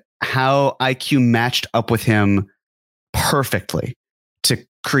 and how IQ matched up with him perfectly to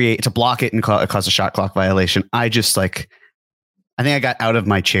block it and cause a shot clock violation. I think I got out of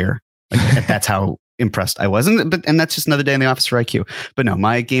my chair. That's how impressed I was. And that's just another day in the office for IQ. But no,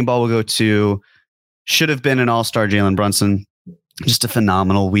 my game ball will go to, should have been an all-star Jalen Brunson. Just a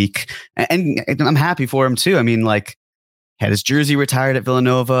phenomenal week. And I'm happy for him too. I mean, like, had his jersey retired at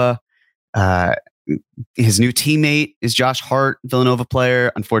Villanova. His new teammate is Josh Hart, Villanova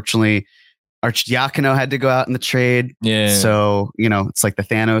player. Unfortunately, Arcidiacono had to go out in the trade. Yeah. So, it's like the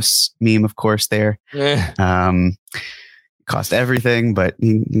Thanos meme, of course, there. Yeah. Cost everything, but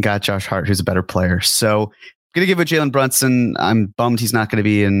he got Josh Hart, who's a better player. So going to give it Jalen Brunson. I'm bummed he's not going to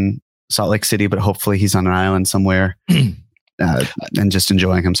be in Salt Lake City, but hopefully he's on an island somewhere and just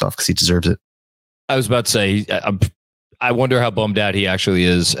enjoying himself because he deserves it. I was about to say, I wonder how bummed out he actually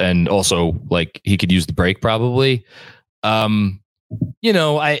is. And also, like, he could use the break probably. What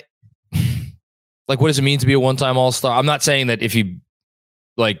does it mean to be a one-time all-star? I'm not saying that if he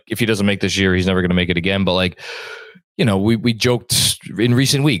doesn't make this year, he's never going to make it again. But we joked in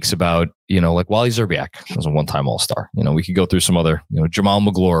recent weeks about, Wally Szczerbiak was a one-time all-star. We could go through some other, Jamal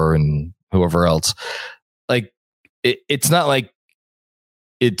McGlure and whoever else. Like, it's not like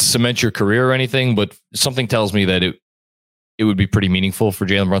it cements your career or anything, but something tells me that it would be pretty meaningful for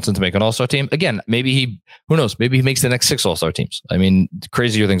Jalen Brunson to make an all-star team. Again, who knows? Maybe he makes the next 6 all-star teams. I mean,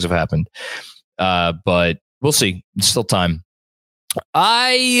 crazier things have happened. But we'll see. It's still time.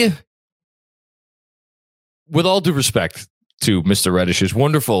 With all due respect to Mr. Reddish's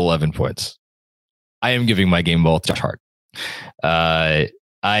wonderful 11 points, I am giving my game ball to Josh Hart.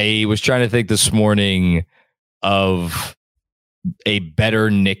 I was trying to think this morning of a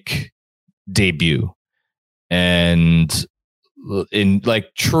better Knick debut, and in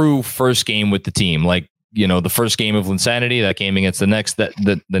like true first game with the team, like, the first game of Linsanity, that game against the Nets,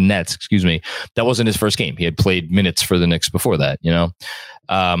 the Nets, excuse me, that wasn't his first game. He had played minutes for the Knicks before that,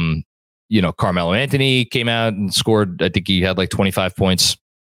 Carmelo Anthony came out and scored. I think he had like 25 points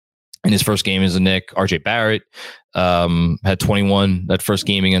in his first game as a Knick. RJ Barrett had 21 that first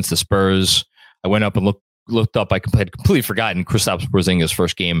game against the Spurs. I went up and looked up. I had completely forgotten Kristaps Porzingis'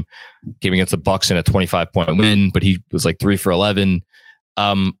 first game against the Bucks in a 25-point win, but he was like 3 for 11.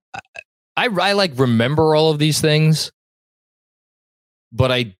 I like remember all of these things,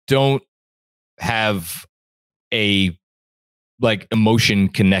 but I don't have a emotion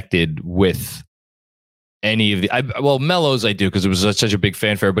connected with any of the. Melo's I do because it was such a big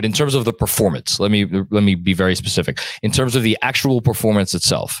fanfare. But in terms of the performance, let me be very specific. In terms of the actual performance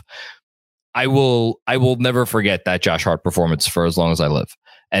itself, I will never forget that Josh Hart performance for as long as I live.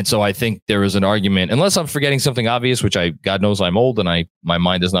 And so I think there is an argument, unless I'm forgetting something obvious, which God knows I'm old and my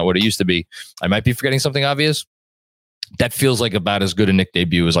mind is not what it used to be. I might be forgetting something obvious. That feels like about as good a Knick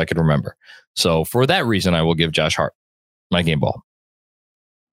debut as I could remember. So for that reason, I will give Josh Hart my game ball.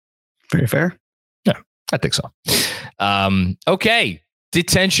 Very fair. Yeah, I think so. Okay.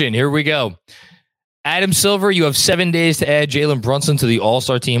 Detention. Here we go. Adam Silver, you have 7 days to add Jalen Brunson to the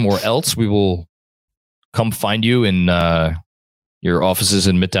All-Star team, or else we will come find you in your offices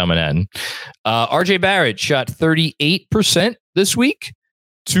in Midtown Manhattan. RJ Barrett shot 38% this week.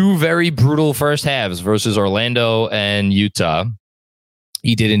 2 very brutal first halves versus Orlando and Utah.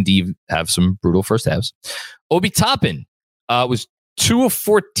 He did indeed have some brutal first halves. Obi Toppin was 2 of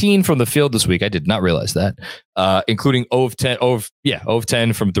 14 from the field this week. I did not realize that, including 0 of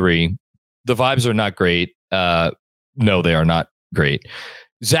 10 from 3. The vibes are not great. No, they are not great.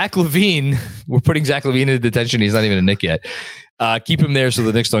 Zach LaVine, we're putting Zach LaVine into detention. He's not even a Knick yet. Keep him there so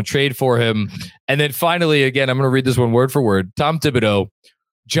the Knicks don't trade for him. And then finally, again, I'm going to read this one word for word. Tom Thibodeau,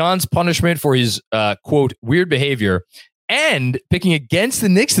 John's punishment for his, quote, weird behavior and picking against the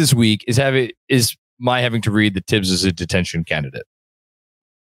Knicks this week is my having to read that Tibbs is a detention candidate.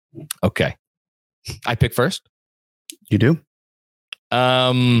 Okay. I pick first. You do?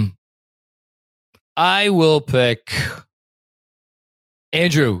 I will pick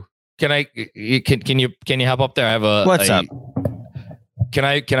Andrew. Can you hop up there? I have What's up? Can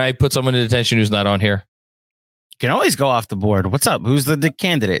I put someone in detention who's not on here? You can always go off the board. What's up? Who's the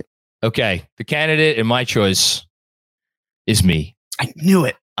candidate? Okay. The candidate and my choice is me. I knew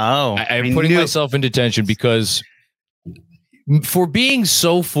it. Oh, I'm putting myself in detention because for being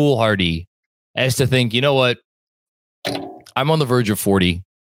so foolhardy as to think, you know what? I'm on the verge of 40.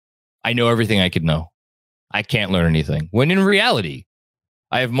 I know everything I could know. I can't learn anything. When in reality,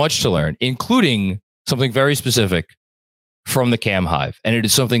 I have much to learn, including something very specific from the Cam Hive. And it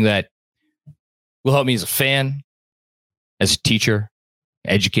is something that will help me as a fan, as a teacher,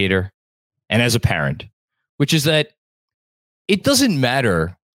 educator, and as a parent, which is that it doesn't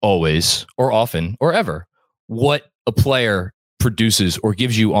matter always or often or ever what a player produces or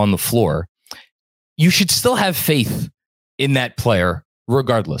gives you on the floor. You should still have faith in that player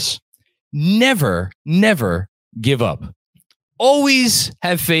regardless. Never give up. Always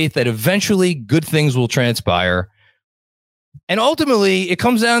have faith that eventually good things will transpire. And ultimately, it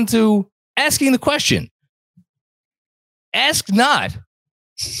comes down to asking the question. Ask not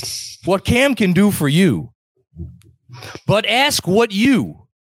what Cam can do for you, but ask what you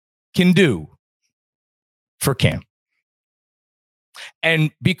can do for Cam.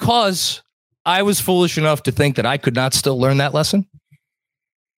 And because I was foolish enough to think that I could not still learn that lesson,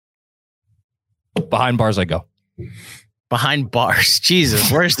 behind bars I go. Behind bars.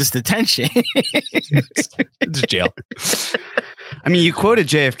 Jesus, where's this detention? It's jail. I mean, you quoted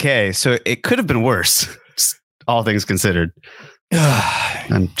JFK, so it could have been worse, all things considered.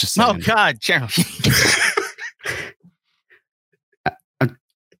 I'm just saying. Oh, God, Jeremy.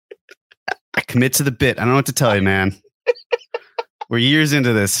 I commit to the bit. I don't know what to tell you, man. We're years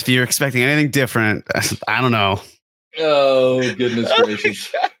into this. If you're expecting anything different, I don't know. Oh, goodness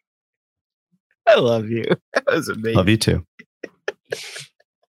gracious. I love you. That was amazing. Love you too.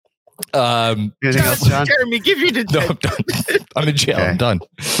 Anything else, John? Jeremy, give you the. No, I'm done. I'm in jail. Okay. I'm done.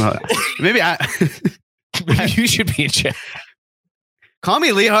 Maybe You should be in jail. Call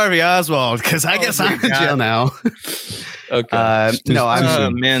me Lee Harvey Oswald because I guess I'm in jail now. Okay. No,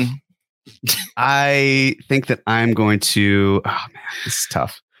 I'm. Man. I think that I'm going to. Oh man, this is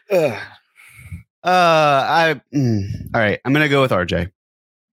tough. All right, I'm gonna go with RJ.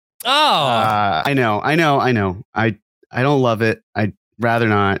 Oh, I know. I don't love it. I'd rather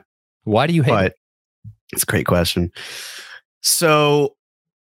not. why do you hate But it? it's a great question. So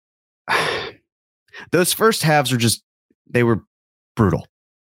those first halves they were brutal.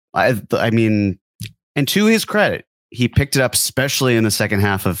 I mean, and to his credit, he picked it up, especially in the second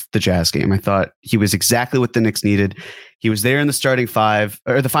half of the Jazz game. I thought he was exactly what the Knicks needed. He was there in the starting five,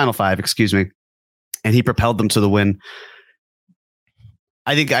 or the final five, excuse me, and he propelled them to the win.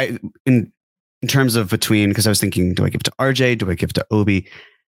 I think in terms of between, because I was thinking, do I give it to RJ? Do I give it to Obi?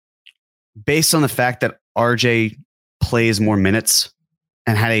 Based on the fact that RJ plays more minutes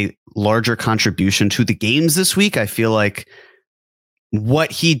and had a larger contribution to the games this week, I feel like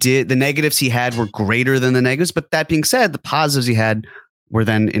what he did, the negatives he had were greater than the negatives. But that being said, the positives he had were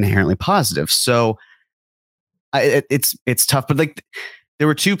then inherently positive. So it's tough. But like there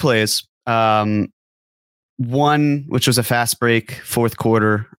were two plays. One, which was a fast break, fourth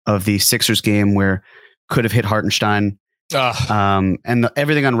quarter of the Sixers game where could have hit Hartenstein. And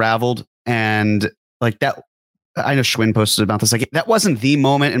everything unraveled. And like that, I know Schwinn posted about this. Like that wasn't the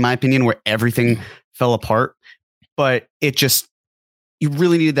moment, in my opinion, where everything fell apart, but you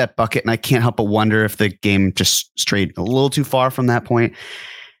really needed that bucket. And I can't help but wonder if the game just strayed a little too far from that point.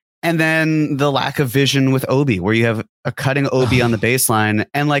 And then the lack of vision with Obi, where you have a cutting Obi on the baseline.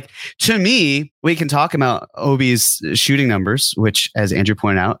 And like, to me, we can talk about Obi's shooting numbers, which, as Andrew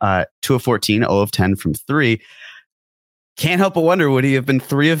pointed out, 2 of 14, 0 of 10 from 3. Can't help but wonder, would he have been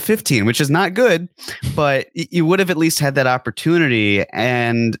 3 of 15, which is not good, but you would have at least had that opportunity.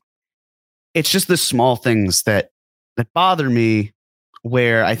 And it's just the small things that bother me,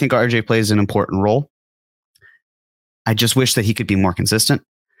 where I think RJ plays an important role. I just wish that he could be more consistent.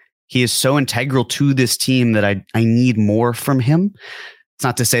 He is so integral to this team that I need more from him. It's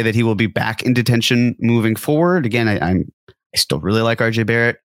not to say that he will be back in detention moving forward. Again, I still really like RJ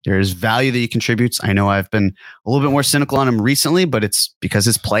Barrett. There is value that he contributes. I know I've been a little bit more cynical on him recently, but it's because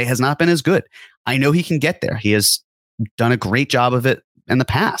his play has not been as good. I know he can get there. He has done a great job of it in the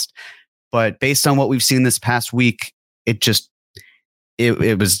past. But based on what we've seen this past week, it's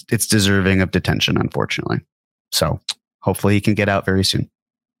deserving of detention, unfortunately. So hopefully he can get out very soon.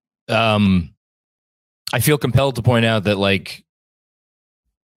 I feel compelled to point out that like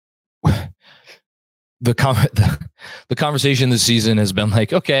the conversation this season has been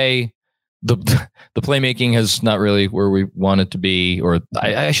like, okay, the playmaking has not really where we want it to be, or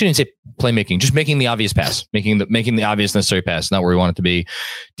I shouldn't say playmaking, just making the obvious pass, making the obvious necessary pass, not where we want it to be.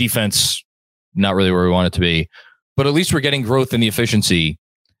 Defense, not really where we want it to be, but at least we're getting growth in the efficiency.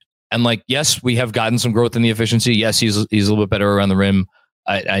 And like, yes, we have gotten some growth in the efficiency. Yes, he's a little bit better around the rim.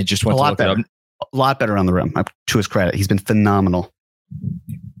 I just went to look it up. A lot better on the rim. To his credit, he's been phenomenal.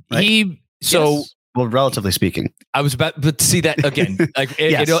 Right? Well, relatively speaking, I was about to see that again. Like,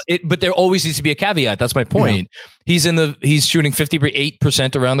 but there always needs to be a caveat. That's my point. Yeah. He's shooting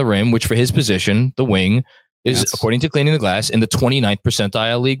 58% around the rim, which for his position, the wing, is according to Cleaning the Glass in the 29th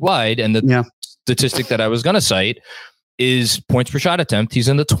percentile league wide. And the statistic that I was going to cite is points per shot attempt. He's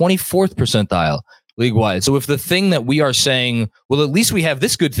in the 24th percentile league wide. So if the thing that we are saying, well, at least we have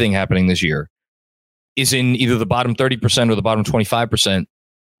this good thing happening this year, is in either the bottom 30% or the bottom 25%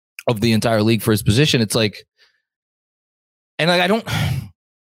 of the entire league for his position, it's like, and like, I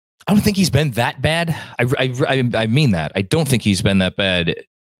don't think he's been that bad. I mean that. I don't think he's been that bad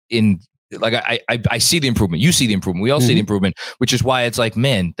in like, I see the improvement. You see the improvement. We all see the improvement, which is why it's like,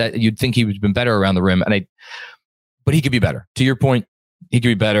 man, that you'd think he would have been better around the rim. But he could be better. To your point, he could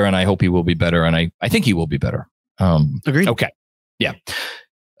be better, and I hope he will be better. And I think he will be better. Agreed. Okay. Yeah.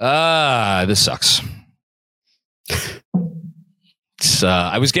 This sucks.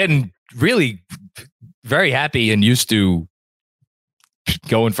 I was getting really very happy and used to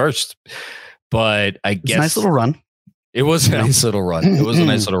going first, but I guess nice little run. It was a nice little run. It was a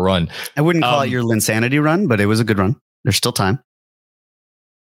nice little run. I wouldn't call it your Linsanity run, but it was a good run. There's still time.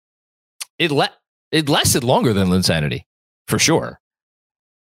 It lasted longer than Linsanity, for sure.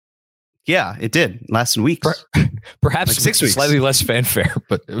 Yeah, it did. It lasted weeks. Perhaps like 6 weeks. Slightly less fanfare,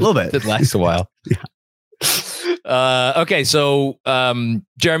 but a little bit. It did last a while. Okay, so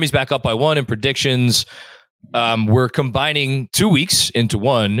Jeremy's back up by 1 in predictions. We're combining 2 weeks into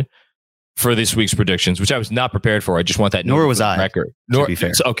one for this week's predictions, which I was not prepared for. I just want that. Nor was I. Record. To be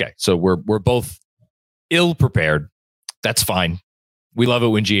fair. Okay, so we're both ill prepared. That's fine. We love it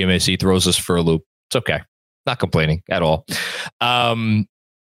when GMAC throws us for a loop. It's okay. Not complaining at all.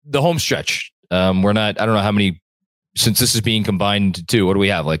 The home stretch. We're not. I don't know how many. Since this is being combined into 2, what do we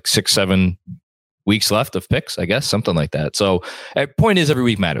have? Like 6-7 weeks left of picks, I guess, something like that. So, point is, every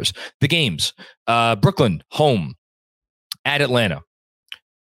week matters. The games: Brooklyn home at Atlanta.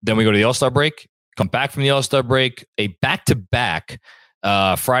 Then we go to the All-Star break. Come back from the All-Star break. A back-to-back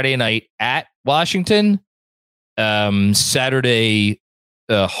Friday night at Washington. Saturday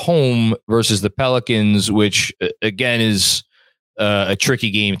home versus the Pelicans, which again is a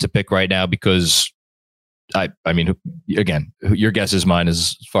tricky game to pick right now because. I mean, again, your guess is mine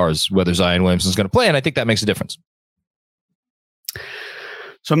as far as whether Zion Williamson's going to play, and I think that makes a difference.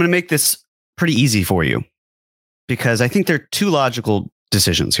 So I'm going to make this pretty easy for you because I think there are 2 logical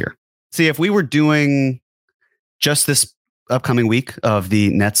decisions here. See, if we were doing just this upcoming week of the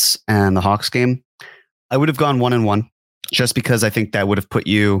Nets and the Hawks game, I would have gone 1-1 just because I think that would have put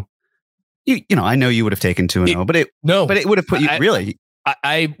you I know you would have taken 2-0, but it would have put you really.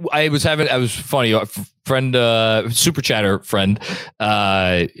 I was funny. A friend, super chatter friend.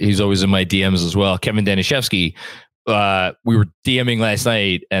 He's always in my DMs as well. Kevin Danishevsky. We were DMing last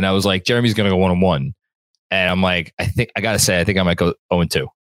night, and I was like, Jeremy's going to go 1-1, and I'm like, I think I might go 0-2.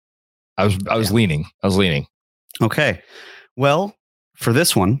 I was leaning. Okay. Well, for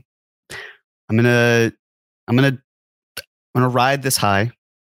this one, I'm gonna ride this high.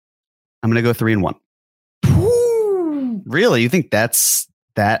 I'm gonna go 3-1. Really? You think that's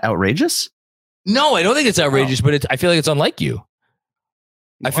that outrageous? No, I don't think it's outrageous, but I feel like it's unlike you.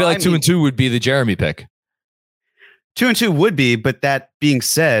 I feel like 2-2 would be the Jeremy pick. 2-2 would be, but that being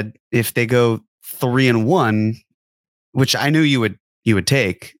said, if they go 3-1, which I knew you would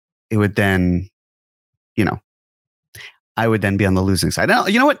take, it would then, I would then be on the losing side. Now,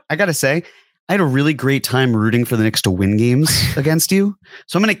 you know what? I got to say, I had a really great time rooting for the Knicks to win games against you.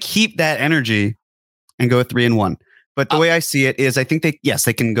 So I'm going to keep that energy and go 3-1. But the way I see it is I think they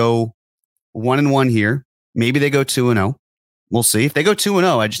can go 1-1 here. Maybe they go 2-0. We'll see. If they go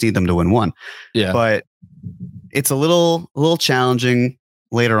 2-0, I just need them to win 1. Yeah. But it's a little challenging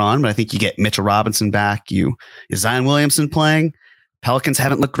later on, but I think you get Mitchell Robinson back. Is Zion Williamson playing? Pelicans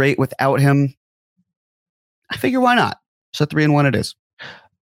haven't looked great without him. I figure why not? So 3-1 it is.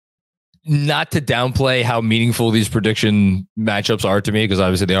 Not to downplay how meaningful these prediction matchups are to me, because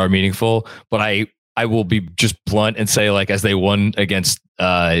obviously they are meaningful, but I will be just blunt and say, like, as they won against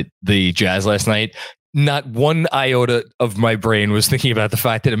the Jazz last night, not one iota of my brain was thinking about the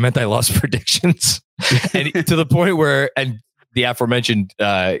fact that it meant I lost predictions. And to the point where, and the aforementioned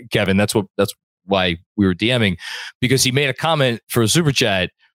Kevin, that's why we were DMing, because he made a comment for a super chat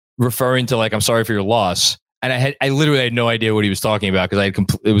referring to, like, I'm sorry for your loss. And I literally had no idea what he was talking about, because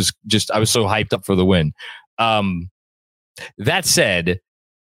I was so hyped up for the win. That said,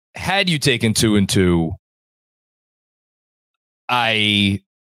 had you taken 2-2, I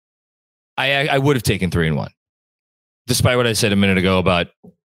would have taken 3-1, despite what I said a minute ago about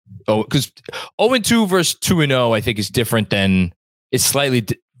because 0-2 versus 2-0, I think is different than it's slightly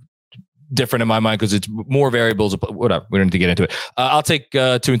different in my mind, because it's more variables. Whatever, we don't need to get into it. I'll take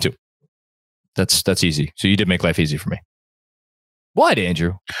 2-2. That's easy. So you did make life easy for me. What,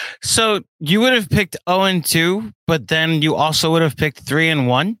 Andrew? So you would have picked 0-2, but then you also would have picked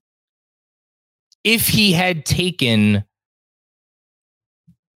 3-1. If he had taken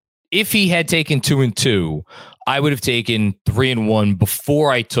 2-2, I would have taken 3-1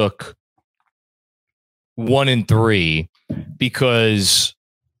 before I took 1-3, because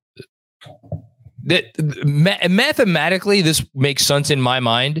mathematically this makes sense in my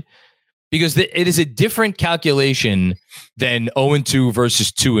mind, because it is a different calculation than 0-2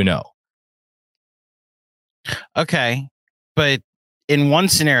 versus 2-0. Okay, but in one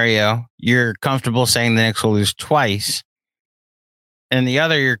scenario, you're comfortable saying the Knicks will lose twice. And the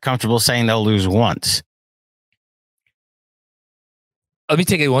other, you're comfortable saying they'll lose once. Let me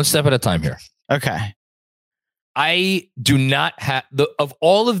take it one step at a time here. Okay. I do not have of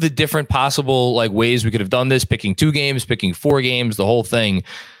all of the different possible, like, ways we could have done this, picking 2 games, picking 4 games, the whole thing,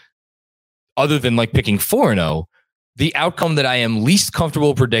 other than, like, picking 4-0, the outcome that I am least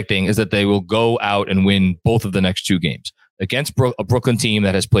comfortable predicting is that they will go out and win both of the next 2 games against a Brooklyn team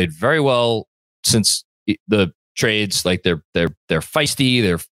that has played very well since the trades. Like, they're feisty,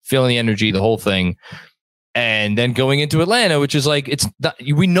 they're feeling the energy, the whole thing. And then going into Atlanta, which is like, it's not,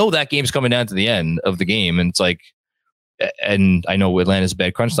 we know that game's coming down to the end of the game, and it's like, and I know Atlanta's a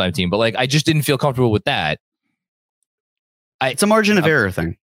bad crunch time team, but, like, I just didn't feel comfortable with that. It's a margin of error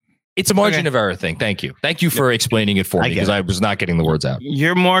thing. It's a margin of error thing. Thank you for explaining it for me, because I was not getting the words out.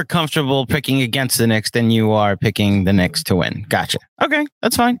 You're more comfortable picking against the Knicks than you are picking the Knicks to win. Gotcha. Okay,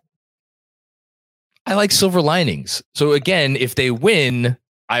 that's fine. I like silver linings. So again, if they win,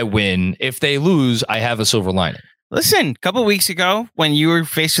 I win. If they lose, I have a silver lining. Listen, a couple of weeks ago, when you were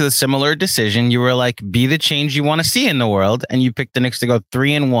faced with a similar decision, you were like, be the change you want to see in the world. And you picked the Knicks to go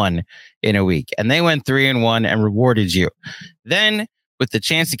 3-1 in a week. And they went 3-1 and rewarded you. Then, with the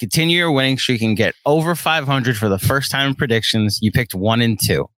chance to continue your winning streak and get over 500 for the first time in predictions, you picked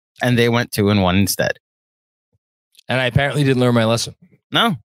 1-2. And they went 2-1 instead. And I apparently didn't learn my lesson.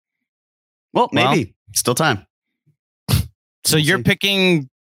 No. Well, maybe. Still time. So you're picking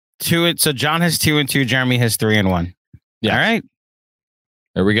 2. So John has 2-2. Jeremy has 3-1. Yeah. All right.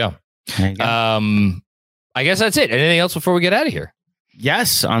 There we go. I guess that's it. Anything else before we get out of here?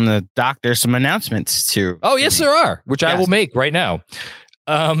 Yes. On the dock, there's some announcements too. Oh, yes, there are, which I will make right now.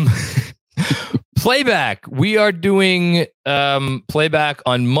 Playback. We are doing playback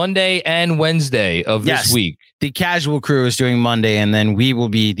on Monday and Wednesday of this week. The casual crew is doing Monday, and then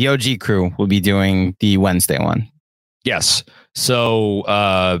the OG crew will be doing the Wednesday one. Yes. So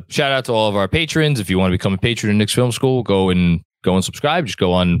shout out to all of our patrons. If you want to become a patron in Knicks Film School, go and subscribe. Just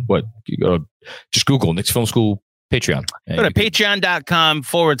go on just Google Knicks Film School Patreon. Go to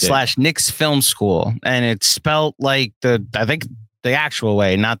patreon.com/Knicks Film School. And it's spelled like I think the actual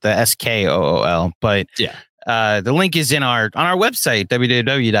way, not the SKOOL. But yeah, the link is on our website,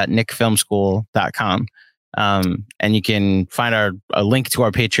 www.nickfilmschool.com. And you can find a link to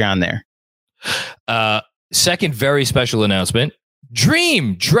our Patreon there. Second very special announcement.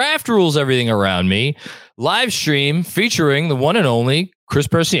 Dream draft rules everything around me. Live stream featuring the one and only Chris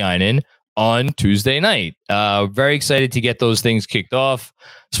Persianen on Tuesday night. Very excited to get those things kicked off.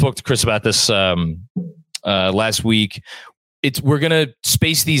 Spoke to Chris about this last week. We're gonna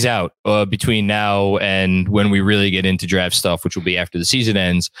space these out between now and when we really get into draft stuff, which will be after the season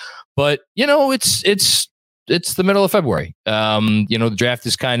ends. But it's the middle of February. The draft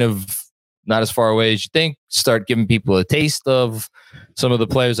is kind of not as far away as you think. Start giving people a taste of some of the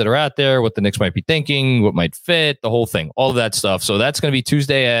players that are out there, what the Knicks might be thinking, what might fit, the whole thing, all of that stuff. So that's going to be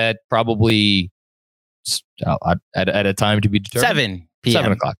Tuesday at probably at a time to be determined. 7 p.m.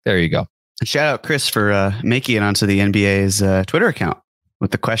 7 o'clock. There you go. And shout out Chris for making it onto the NBA's Twitter account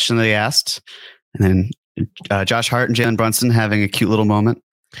with the question that he asked. And then Josh Hart and Jalen Brunson having a cute little moment.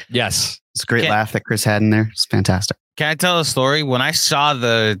 Yes. It's a great laugh that Chris had in there. It's fantastic. Can I tell a story? When I saw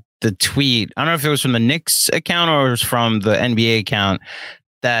the tweet, I don't know if it was from the Knicks account or it was from the NBA account,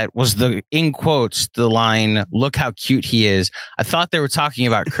 that was in quotes, the line, "Look how cute he is." I thought they were talking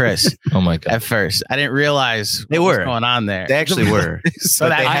about Chris. Oh my God. At first, I didn't realize they what were was going on there. They actually were. So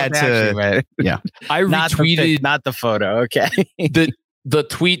that they had to. Yeah. I retweeted not the photo. Okay. the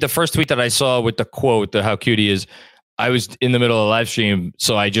tweet, the first tweet that I saw with the quote, the how cute he is. I was in the middle of the live stream,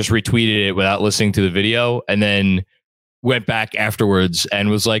 so I just retweeted it without listening to the video, and then went back afterwards and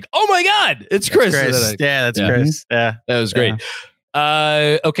was like, "Oh my God, it's Chris!" Chris. That's Chris. Yeah, that was great.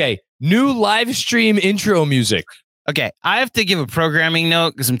 Okay, new live stream intro music. Okay, I have to give a programming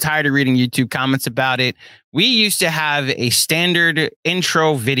note because I'm tired of reading YouTube comments about it. We used to have a standard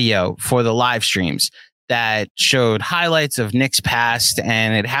intro video for the live streams that showed highlights of Knicks past,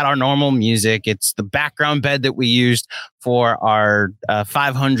 and it had our normal music. It's the background bed that we used for our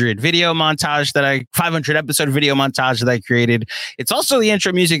 500 episode video montage that I created. It's also the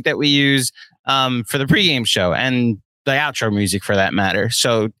intro music that we use for the pregame show and the outro music for that matter.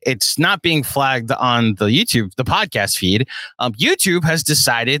 So it's not being flagged on the podcast feed. YouTube has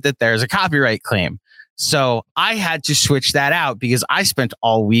decided that there's a copyright claim. So I had to switch that out because I spent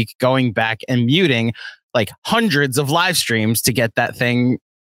all week going back and muting like hundreds of live streams to get that thing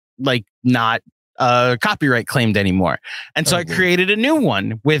like not copyright claimed anymore. And so I created a new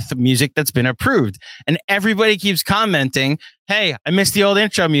one with music that's been approved. And everybody keeps commenting, "Hey, I missed the old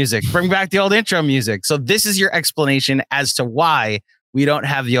intro music. Bring back the old intro music." So this is your explanation as to why we don't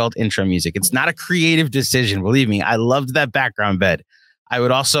have the old intro music. It's not a creative decision. Believe me, I loved that background bed. I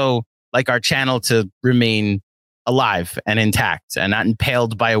would also like our channel to remain alive and intact and not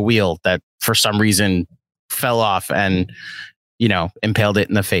impaled by a wheel that for some reason fell off and, impaled it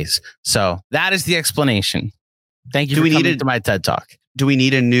in the face. So that is the explanation. Thank you for coming to my TED Talk. Do we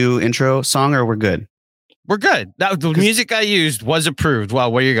need a new intro song or we're good? We're good. The music I used was approved.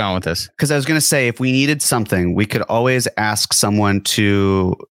 Well, where are you going with this? Because I was going to say, if we needed something, we could always ask someone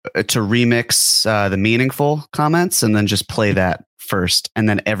to remix the meaningful comments and then just play that first. And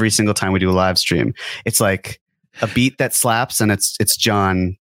then every single time we do a live stream, it's like a beat that slaps and it's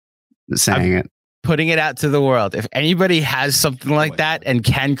John saying it. Putting it out to the world. If anybody has something like that and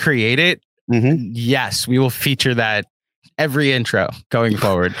can create it, yes, we will feature that every intro going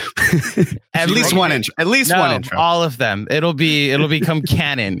forward. At least one intro. At least one intro. All of them. It'll become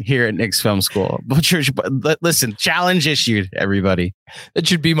canon here at Knicks Film School. But listen, challenge issued, everybody. That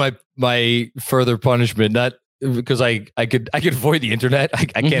should be my further punishment. Not because I could avoid the internet.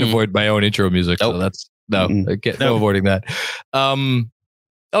 I can't avoid my own intro music. So that's no avoiding that.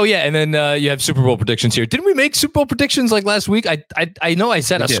 Oh yeah, and then you have Super Bowl predictions here. Didn't we make Super Bowl predictions like last week? I know I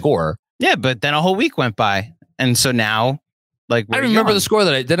said a score. Yeah, but then a whole week went by, and so now, like, I remember the score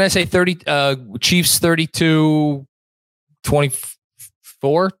didn't I say 30? Chiefs 32-24.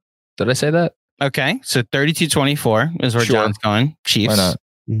 Did I say that? Okay, so 32-24 is where John's going. Chiefs. Why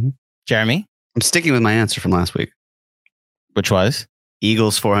not? Jeremy, I'm sticking with my answer from last week, which was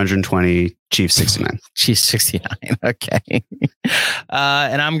Eagles 420, Chiefs 69. Chiefs 69. Okay.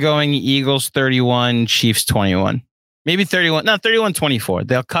 And I'm going Eagles 31, Chiefs 21. Maybe 31. No, 31-24.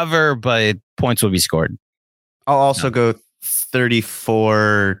 They'll cover, but points will be scored. I'll also go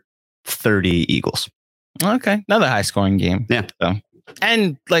 34-30 Eagles. Okay. Another high scoring game. Yeah. So,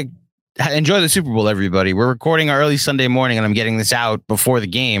 and enjoy the Super Bowl, everybody. We're recording our early Sunday morning and I'm getting this out before the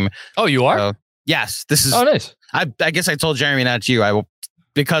game. Oh, you are? So, yes. This is. Oh, nice. I guess I told Jeremy, not you.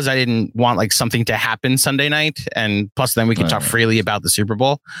 Because I didn't want something to happen Sunday night, and plus then we can talk freely about the Super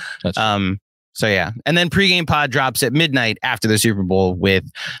Bowl. So yeah, and then pregame pod drops at midnight after the Super Bowl with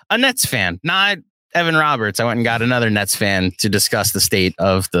a Nets fan, not Evan Roberts. I went and got another Nets fan to discuss the state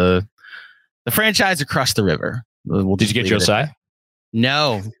of the franchise across the river. Did you get Josiah?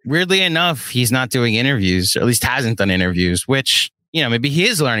 No, weirdly enough, he's not doing interviews, or at least hasn't done interviews. Which maybe he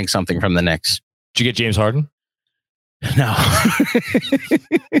is learning something from the Knicks. Did you get James Harden? No,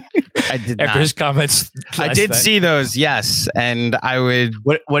 I did After his comments, I did see those. Yes, and I would.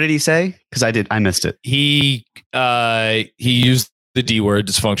 What did he say? Because I missed it. He used the D word,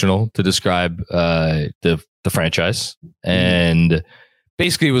 dysfunctional, to describe the franchise, and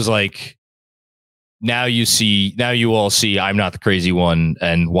basically was like, now you all see I'm not the crazy one,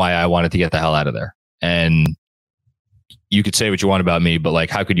 and why I wanted to get the hell out of there. And you could say what you want about me, but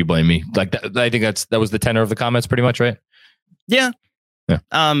how could you blame me? I think that was the tenor of the comments, pretty much, right? Yeah.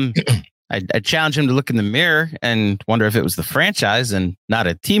 I I challenge him to look in the mirror and wonder if it was the franchise and not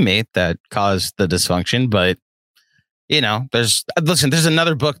a teammate that caused the dysfunction. But, there's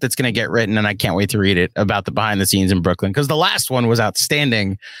another book that's going to get written, and I can't wait to read it, about the behind the scenes in Brooklyn, because the last one was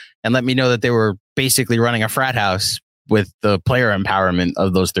outstanding and let me know that they were basically running a frat house with the player empowerment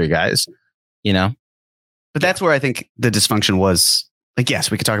of those three guys, But that's where I think the dysfunction was. Like,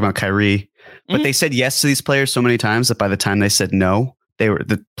 yes, we could talk about Kyrie, but they said yes to these players so many times that by the time they said no,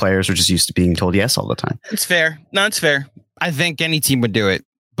 the players were just used to being told yes all the time. It's fair. No, it's fair. I think any team would do it,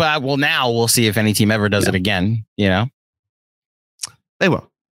 but now we'll see if any team ever does it again. They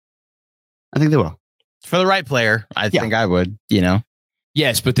will. I think they will. For the right player, I think I would.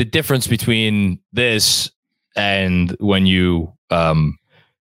 Yes, but the difference between this and when you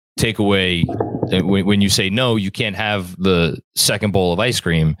take away, when you say no, you can't have the second bowl of ice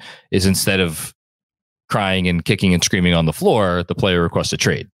cream, is instead of crying and kicking and screaming on the floor, the player requests a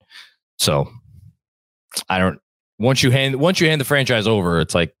trade. So once you hand the franchise over,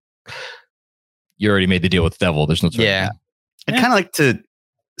 it's like you already made the deal with the devil. There's no trade. Yeah. I'd kind of like to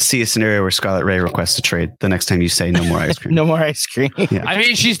see a scenario where Scarlet Ray requests a trade the next time you say no more ice cream. No more ice cream. Yeah. I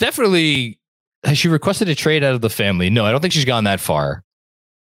mean, has she requested a trade out of the family? No, I don't think she's gone that far.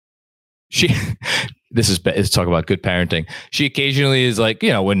 This is talk about good parenting. She occasionally is like,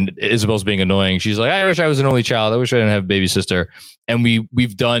 when Isabel's being annoying, she's like, I wish I was an only child. I wish I didn't have a baby sister. And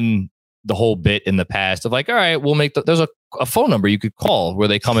we've done the whole bit in the past of like, all right, we'll make there's a phone number you could call where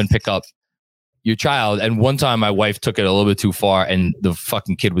they come and pick up your child. And one time my wife took it a little bit too far, and the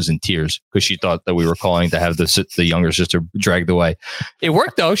fucking kid was in tears because she thought that we were calling to have the younger sister dragged away. It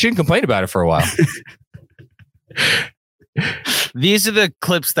worked though. She didn't complain about it for a while. These are the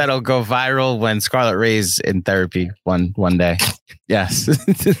clips that'll go viral when Scarlet Ray's in therapy one day. Yes.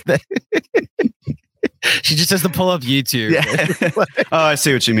 She just has to pull up YouTube. Yeah. Oh, I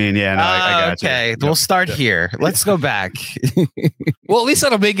see what you mean. Yeah, no, I got you. Okay, we'll start here. Let's go back. Well, at least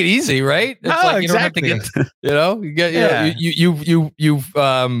that'll make it easy, right? It's like you exactly. don't have to get, you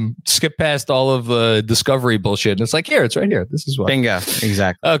skip past all of the Discovery bullshit, and it's like, here, it's right here. This is what. Bingo.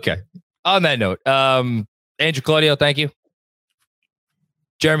 Exactly. Okay. On that note, Andrew Claudio, thank you.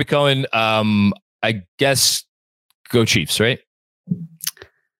 Jeremy Cohen, I guess go Chiefs, right?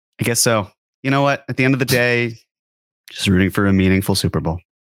 I guess so. You know what? At the end of the day, just rooting for a meaningful Super Bowl.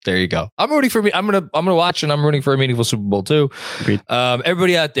 There you go. I'm rooting for me. I'm gonna watch, and I'm rooting for a meaningful Super Bowl too. Agreed.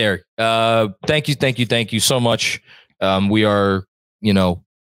 Everybody out there, thank you so much. We are,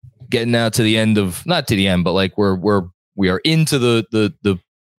 getting out to the end of, not to the end, but like we are into the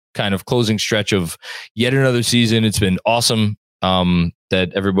kind of closing stretch of yet another season. It's been awesome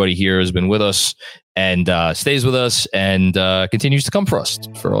that everybody here has been with us and stays with us and continues to come for us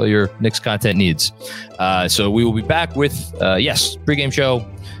for all your Knicks content needs. So we will be back with, pregame show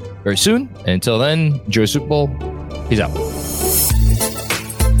very soon. And until then, enjoy Super Bowl. Peace out.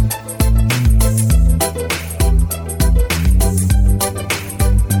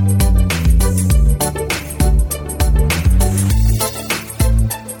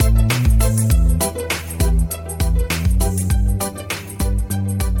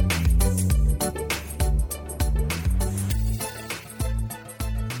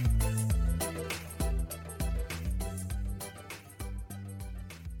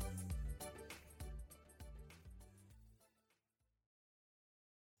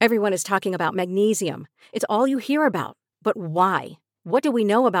 Everyone is talking about magnesium. It's all you hear about. But why? What do we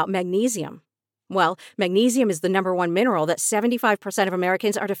know about magnesium? Well, magnesium is the number one mineral that 75% of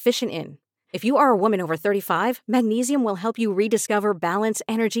Americans are deficient in. If you are a woman over 35, magnesium will help you rediscover balance,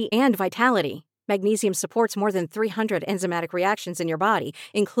 energy, and vitality. Magnesium supports more than 300 enzymatic reactions in your body,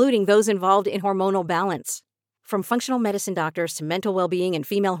 including those involved in hormonal balance. From functional medicine doctors to mental well-being and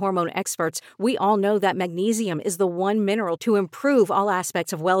female hormone experts, we all know that magnesium is the one mineral to improve all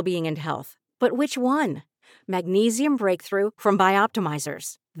aspects of well-being and health. But which one? Magnesium Breakthrough from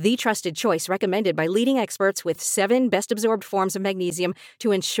Bioptimizers, the trusted choice recommended by leading experts with 7 best-absorbed forms of magnesium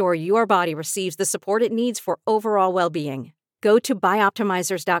to ensure your body receives the support it needs for overall well-being. Go to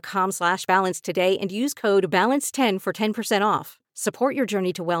bioptimizers.com/balance today and use code BALANCE10 for 10% off. Support your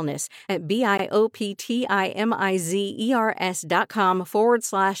journey to wellness at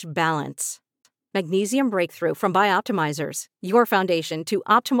bioptimizers.com/balance. Magnesium Breakthrough from Bioptimizers, your foundation to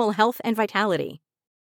optimal health and vitality.